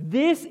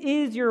 This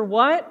is your"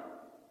 what?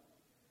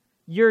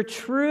 "Your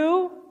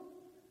true,"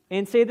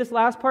 and say this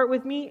last part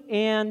with me,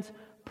 "and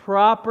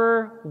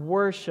proper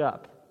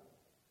worship."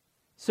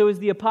 So is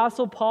the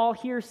Apostle Paul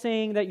here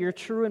saying that your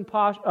true and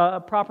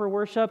proper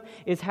worship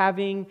is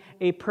having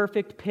a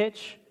perfect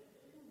pitch?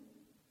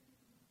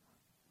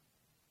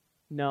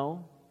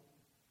 No.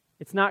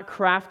 It's not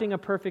crafting a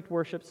perfect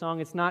worship song.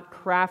 It's not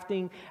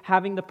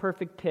having the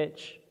perfect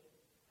pitch.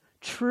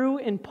 True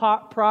and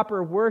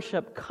proper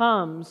worship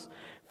comes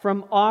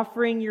from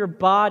offering your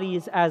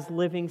bodies as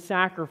living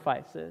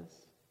sacrifices.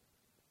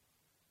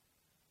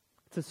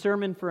 It's a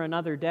sermon for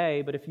another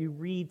day, but if you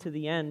read to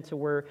the end to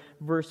where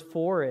verse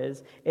 4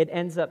 is, it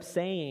ends up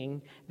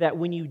saying that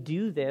when you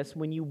do this,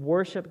 when you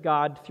worship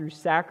God through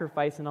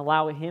sacrifice and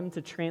allow Him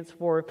to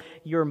transform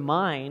your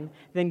mind,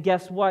 then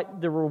guess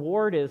what the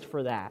reward is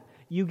for that?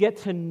 You get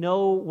to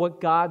know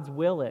what God's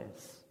will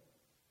is.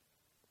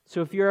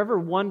 So if you're ever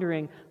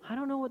wondering, I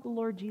don't know what the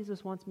Lord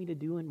Jesus wants me to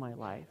do in my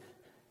life,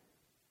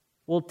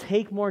 well,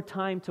 take more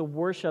time to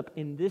worship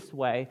in this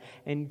way,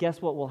 and guess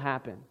what will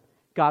happen?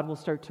 God will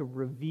start to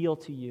reveal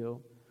to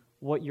you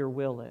what your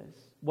will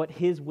is, what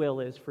His will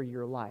is for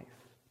your life.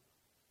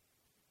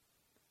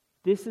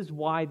 This is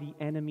why the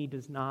enemy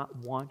does not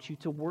want you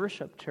to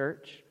worship,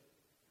 church.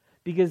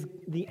 Because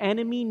the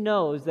enemy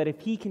knows that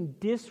if he can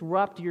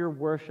disrupt your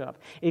worship,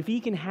 if he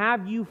can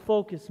have you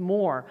focus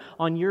more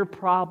on your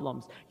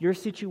problems, your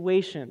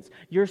situations,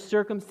 your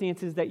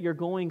circumstances that you're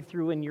going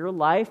through in your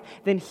life,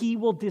 then he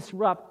will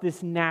disrupt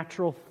this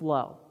natural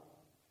flow.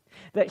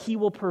 That he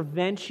will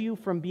prevent you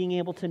from being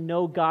able to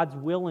know God's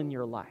will in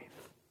your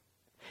life.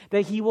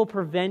 That he will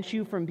prevent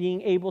you from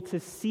being able to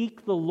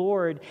seek the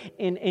Lord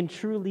and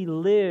truly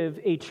live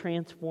a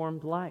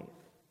transformed life.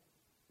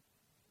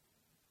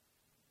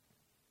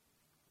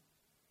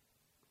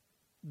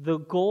 The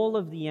goal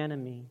of the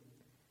enemy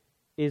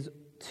is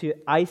to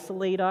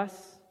isolate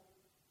us,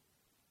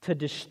 to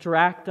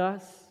distract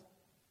us,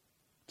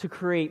 to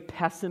create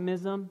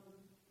pessimism.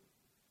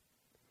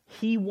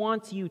 He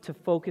wants you to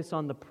focus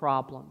on the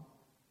problem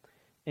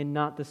and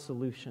not the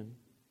solution.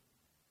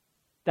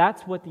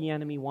 That's what the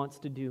enemy wants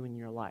to do in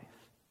your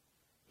life.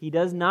 He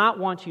does not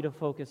want you to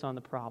focus on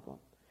the problem.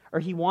 Or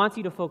he wants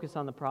you to focus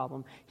on the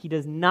problem. He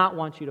does not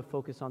want you to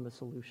focus on the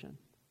solution.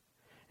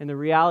 And the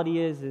reality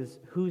is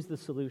who's the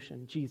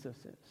solution? Jesus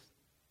is.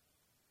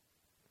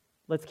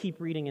 Let's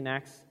keep reading in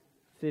Acts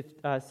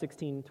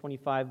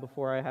 16:25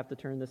 before I have to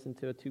turn this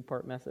into a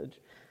two-part message.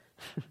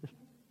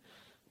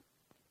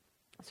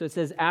 So it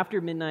says, "After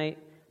midnight,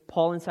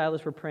 Paul and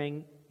Silas were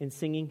praying and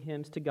singing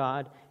hymns to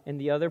God, and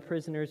the other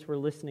prisoners were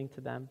listening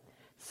to them.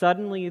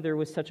 Suddenly there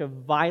was such a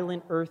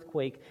violent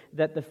earthquake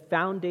that the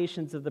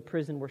foundations of the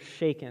prison were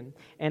shaken,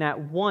 and at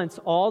once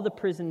all the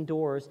prison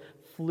doors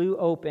flew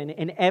open,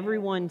 and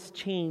everyone's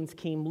chains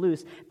came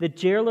loose. The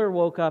jailer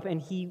woke up,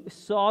 and he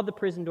saw the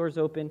prison doors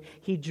open.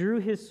 He drew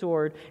his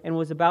sword and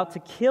was about to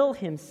kill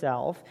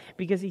himself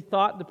because he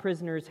thought the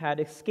prisoners had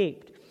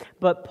escaped.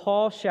 But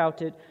Paul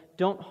shouted,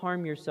 "Don't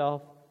harm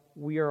yourself,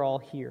 we are all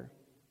here."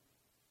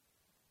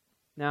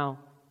 Now,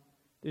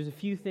 there's a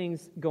few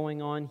things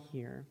going on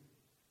here.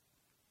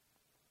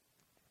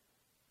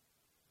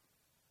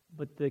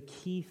 But the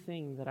key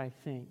thing that I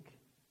think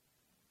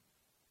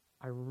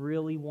I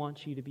really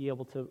want you to be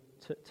able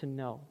to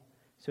know.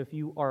 So if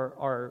you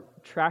are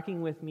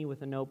tracking with me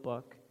with a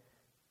notebook,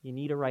 you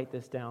need to write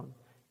this down.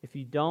 If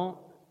you don't,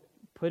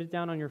 put it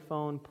down on your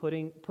phone, put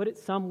it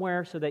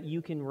somewhere so that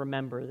you can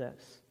remember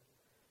this.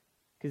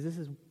 Because this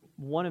is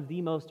one of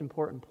the most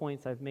important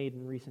points I've made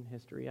in recent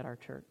history at our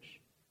church.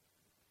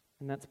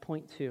 And that's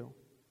point 2.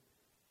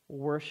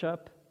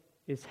 Worship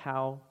is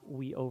how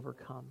we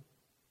overcome.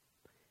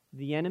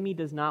 The enemy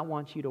does not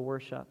want you to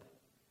worship,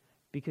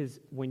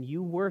 because when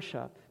you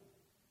worship,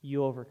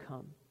 you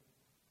overcome.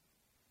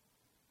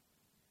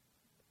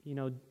 You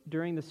know,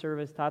 during the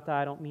service, Tata,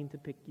 I don't mean to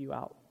pick you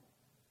out,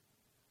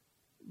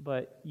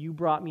 but you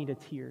brought me to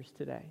tears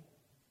today,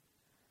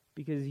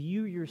 because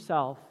you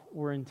yourself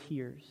were in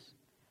tears,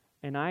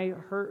 and I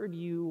heard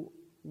you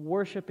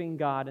worshiping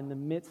God in the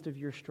midst of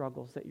your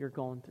struggles that you're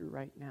going through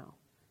right now,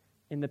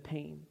 in the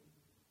pain.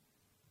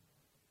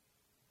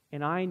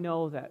 And I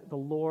know that the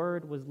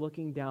Lord was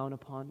looking down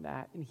upon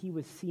that, and He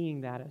was seeing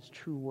that as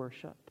true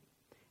worship.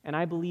 And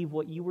I believe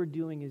what you were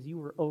doing is you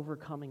were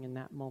overcoming in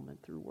that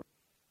moment through worship.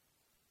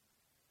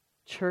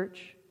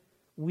 Church,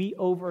 we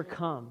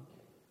overcome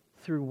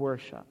through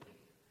worship.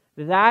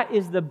 That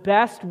is the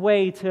best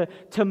way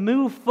to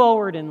move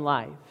forward in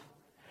life.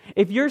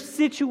 If your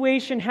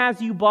situation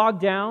has you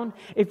bogged down,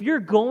 if you're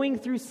going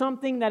through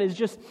something that is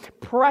just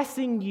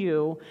pressing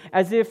you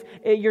as if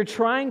you're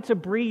trying to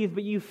breathe,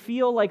 but you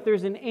feel like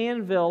there's an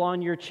anvil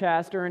on your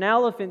chest or an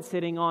elephant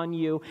sitting on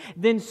you,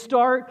 then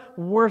start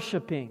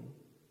worshiping.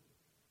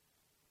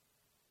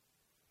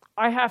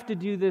 I have to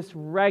do this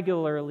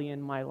regularly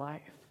in my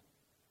life.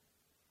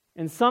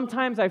 And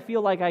sometimes I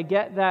feel like I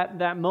get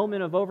that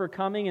moment of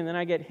overcoming, and then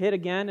I get hit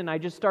again, and I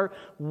just start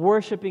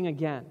worshiping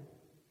again.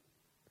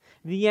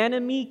 The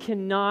enemy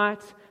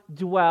cannot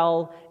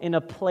dwell in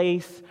a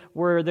place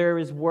where there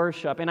is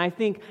worship. And I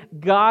think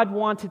God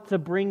wanted to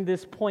bring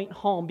this point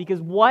home, because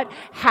what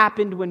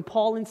happened when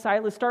Paul and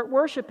Silas start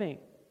worshiping?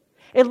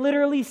 It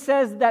literally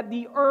says that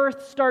the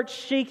earth starts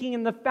shaking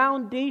and the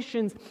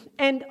foundations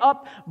end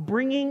up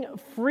bringing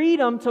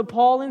freedom to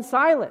Paul and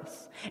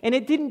Silas. And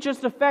it didn't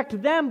just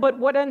affect them, but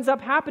what ends up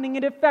happening,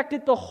 it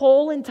affected the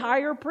whole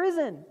entire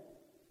prison.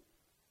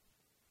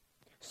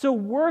 So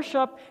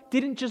worship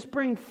didn't just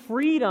bring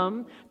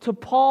freedom to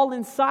Paul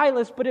and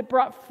Silas, but it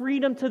brought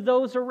freedom to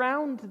those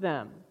around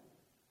them.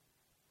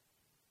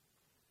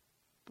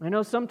 I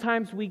know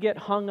sometimes we get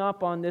hung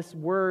up on this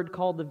word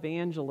called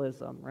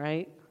evangelism,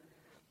 right?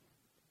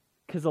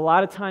 Because a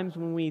lot of times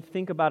when we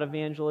think about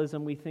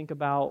evangelism, we think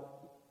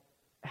about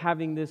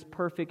having this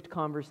perfect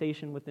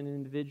conversation with an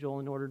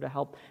individual in order to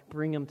help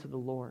bring them to the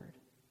Lord.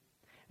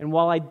 And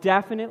while I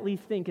definitely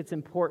think it's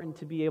important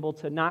to be able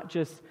to not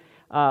just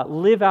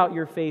live out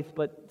your faith,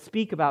 but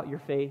speak about your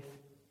faith,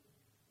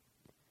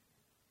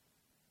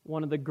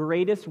 one of the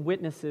greatest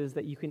witnesses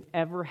that you can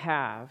ever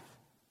have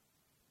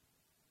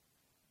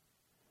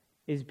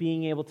is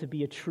being able to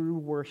be a true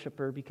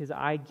worshiper, because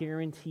I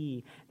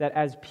guarantee that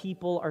as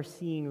people are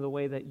seeing the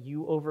way that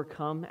you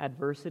overcome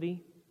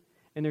adversity,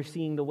 and they're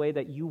seeing the way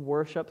that you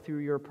worship through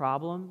your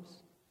problems,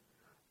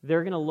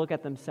 they're going to look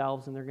at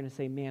themselves and they're going to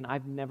say, man,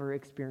 I've never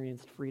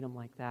experienced freedom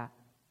like that.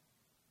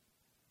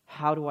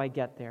 How do I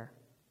get there?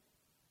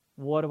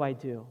 What do I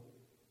do?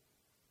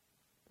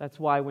 That's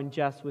why when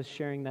Jess was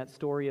sharing that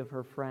story of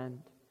her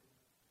friend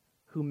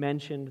who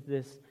mentioned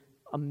this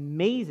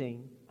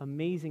amazing,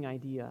 amazing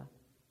idea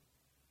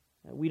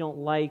that we don't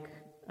like,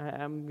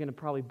 I'm going to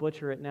probably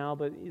butcher it now,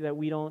 but that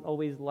we don't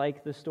always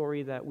like the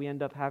story that we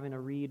end up having to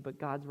read, but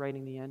God's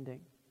writing the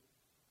ending.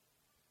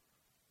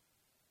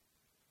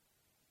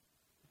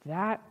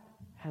 That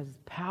has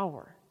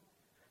power,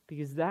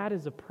 because that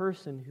is a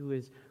person who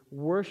is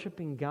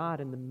worshiping God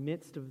in the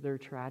midst of their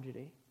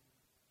tragedy.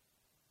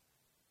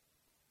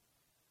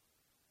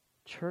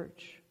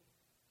 Church,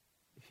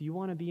 if you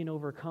want to be an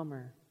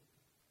overcomer,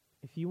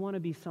 if you want to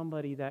be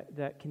somebody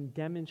that can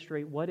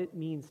demonstrate what it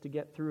means to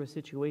get through a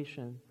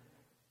situation,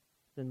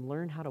 then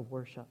learn how to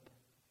worship.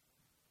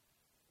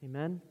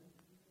 Amen?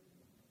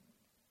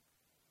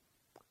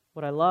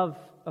 What I love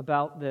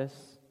about this,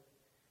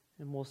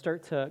 and we'll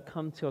start to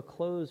come to a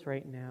close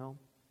right now,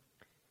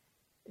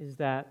 is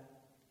that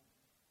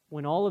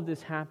when all of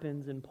this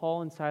happens and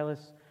Paul and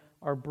Silas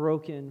are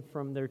broken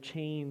from their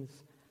chains,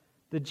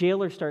 the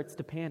jailer starts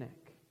to panic.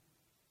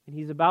 And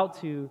he's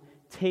about to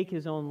take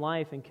his own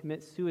life and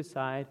commit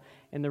suicide.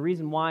 And the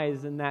reason why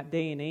is in that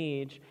day and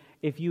age,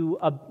 if you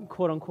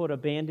quote unquote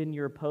abandon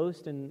your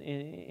post in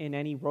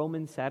any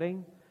Roman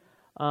setting,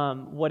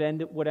 what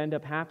end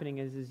up happening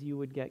is you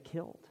would get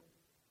killed.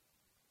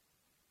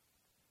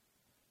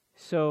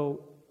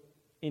 So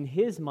in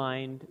his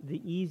mind,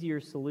 the easier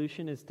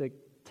solution is to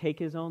take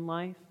his own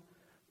life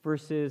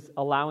versus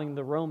allowing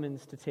the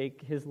Romans to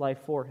take his life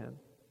for him.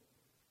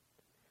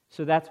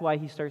 So that's why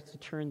he starts to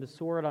turn the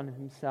sword on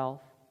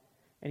himself,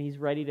 and he's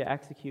ready to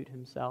execute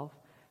himself.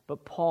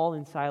 But Paul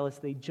and Silas,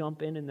 they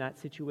jump in that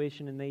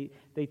situation, and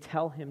they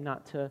tell him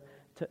not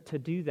to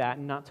do that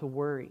and not to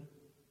worry.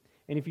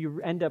 And if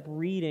you end up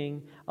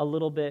reading a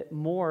little bit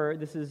more,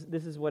 this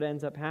is what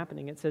ends up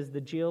happening. It says, the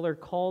jailer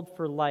called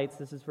for lights,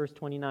 this is verse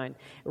 29,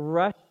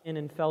 rushed in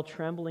and fell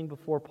trembling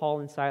before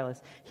Paul and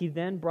Silas. He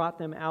then brought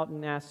them out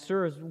and asked,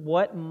 Sirs,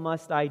 what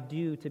must I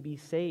do to be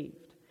saved?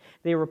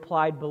 They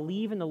replied,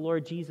 believe in the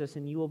Lord Jesus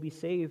and you will be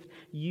saved,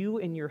 you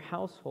and your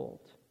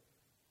household.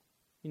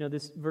 You know,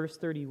 this verse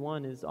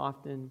 31 is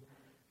often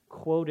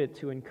quoted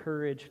to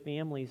encourage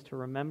families to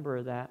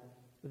remember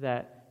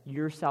that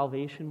your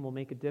salvation will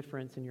make a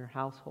difference in your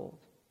household.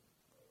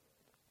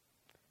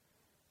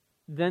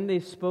 Then they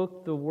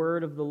spoke the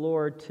word of the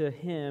Lord to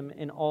him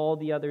and all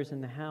the others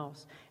in the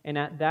house. And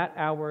at that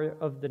hour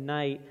of the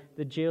night,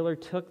 the jailer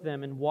took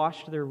them and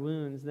washed their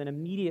wounds. Then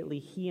immediately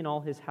he and all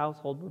his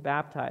household were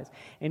baptized.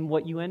 And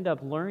what you end up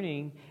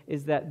learning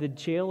is that the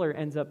jailer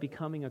ends up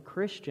becoming a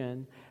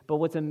Christian. But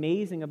what's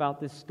amazing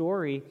about this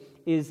story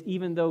is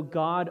even though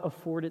God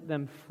afforded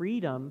them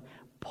freedom,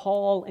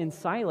 Paul and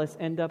Silas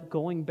end up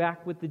going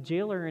back with the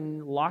jailer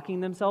and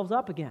locking themselves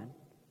up again.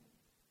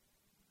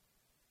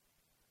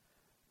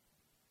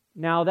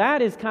 Now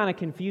that is kind of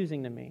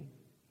confusing to me.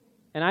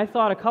 And I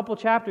thought a couple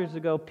chapters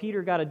ago,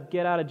 Peter got a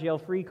get out of jail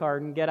free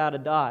card and get out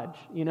of Dodge,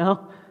 you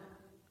know?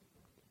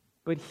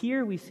 But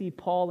here we see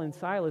Paul and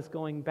Silas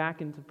going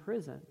back into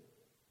prison.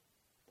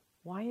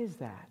 Why is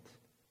that?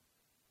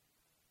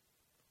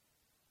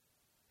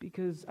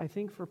 Because I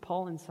think for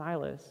Paul and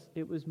Silas,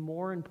 it was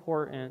more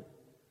important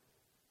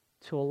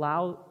to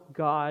allow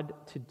God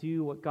to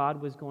do what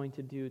God was going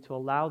to do, to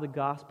allow the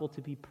gospel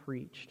to be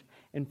preached,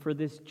 and for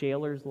this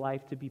jailer's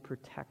life to be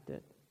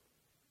protected,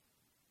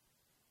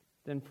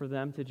 than for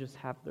them to just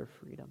have their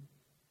freedom.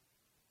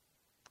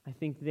 I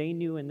think they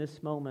knew in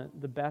this moment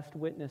the best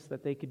witness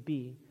that they could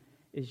be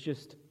is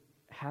just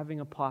having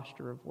a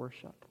posture of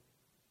worship.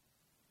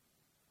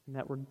 And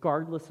that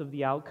regardless of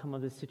the outcome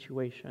of the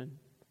situation,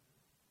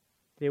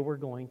 they were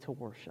going to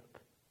worship.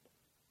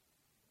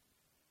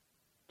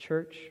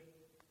 Church,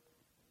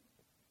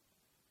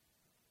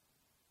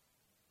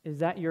 is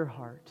that your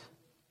heart?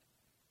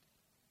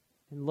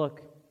 And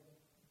look,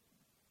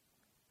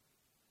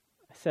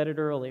 I said it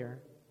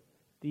earlier,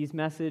 these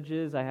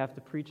messages I have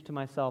to preach to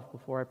myself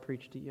before I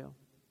preach to you.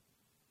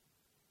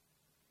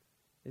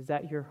 Is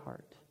that your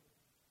heart?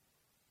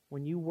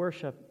 When you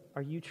worship,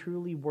 are you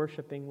truly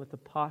worshiping with the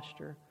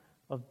posture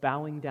of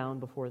bowing down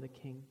before the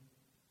King?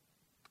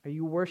 Are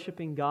you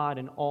worshiping God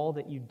in all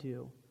that you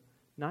do?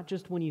 Not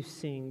just when you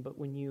sing, but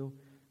when you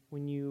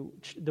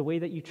the way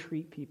that you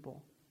treat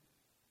people.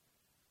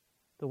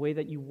 The way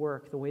that you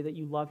work, the way that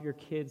you love your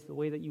kids, the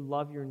way that you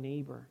love your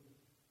neighbor,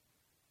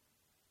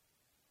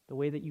 the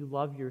way that you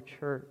love your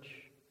church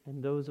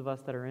and those of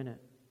us that are in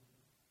it.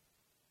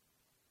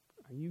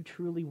 Are you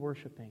truly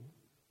worshiping?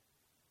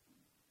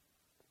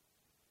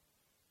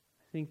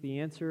 I think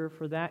the answer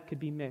for that could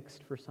be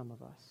mixed for some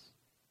of us.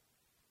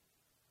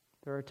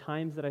 There are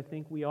times that I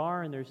think we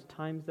are, and there's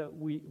times that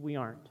we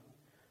aren't.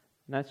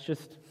 And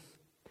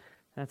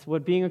that's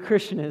what being a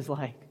Christian is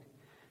like.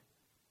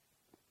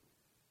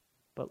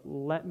 But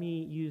let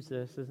me use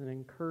this as an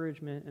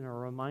encouragement and a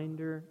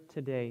reminder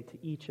today to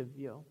each of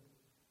you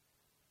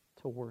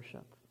to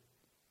worship.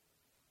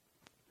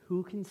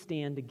 Who can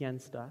stand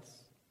against us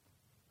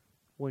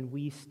when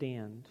we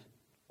stand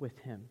with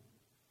Him?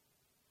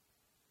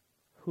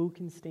 Who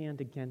can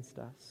stand against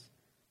us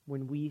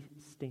when we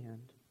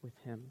stand with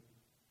Him?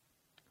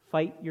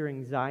 Fight your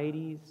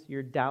anxieties,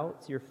 your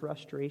doubts, your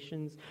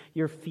frustrations,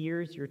 your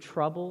fears, your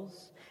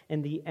troubles,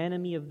 and the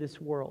enemy of this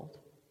world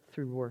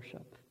through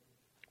worship.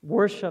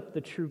 Worship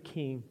the true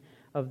King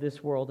of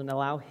this world and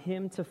allow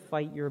Him to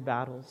fight your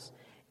battles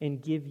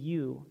and give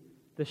you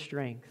the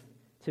strength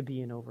to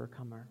be an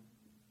overcomer.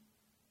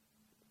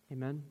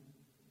 Amen?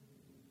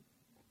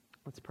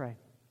 Let's pray.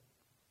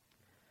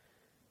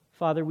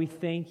 Father, we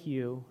thank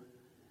you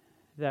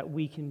that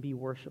we can be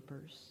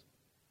worshipers.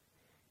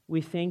 We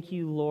thank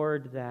you,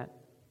 Lord, that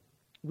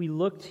we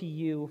look to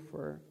you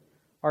for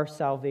our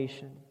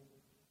salvation.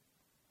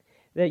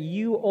 That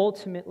you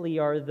ultimately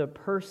are the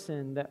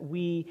person that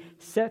we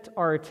set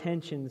our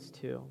attentions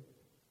to.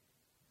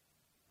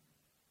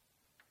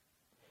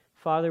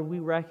 Father, we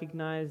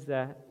recognize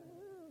that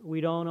we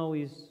don't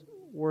always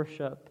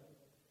worship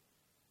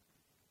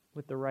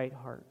with the right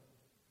heart.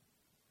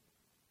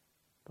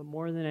 But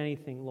more than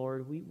anything,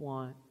 Lord, we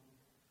want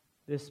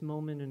this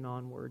moment and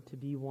onward to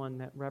be one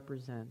that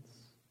represents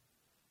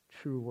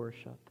true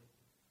worship.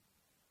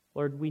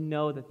 Lord, we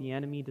know that the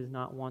enemy does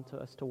not want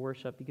us to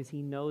worship because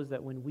he knows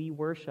that when we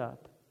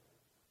worship,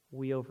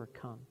 we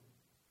overcome.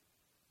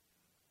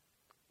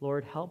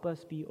 Lord, help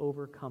us be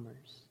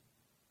overcomers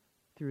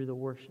through the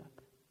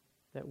worship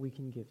that we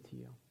can give to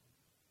you.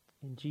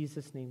 In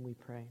Jesus' name we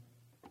pray.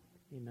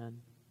 Amen.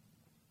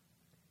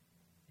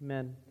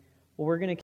 Amen. Well, we're going to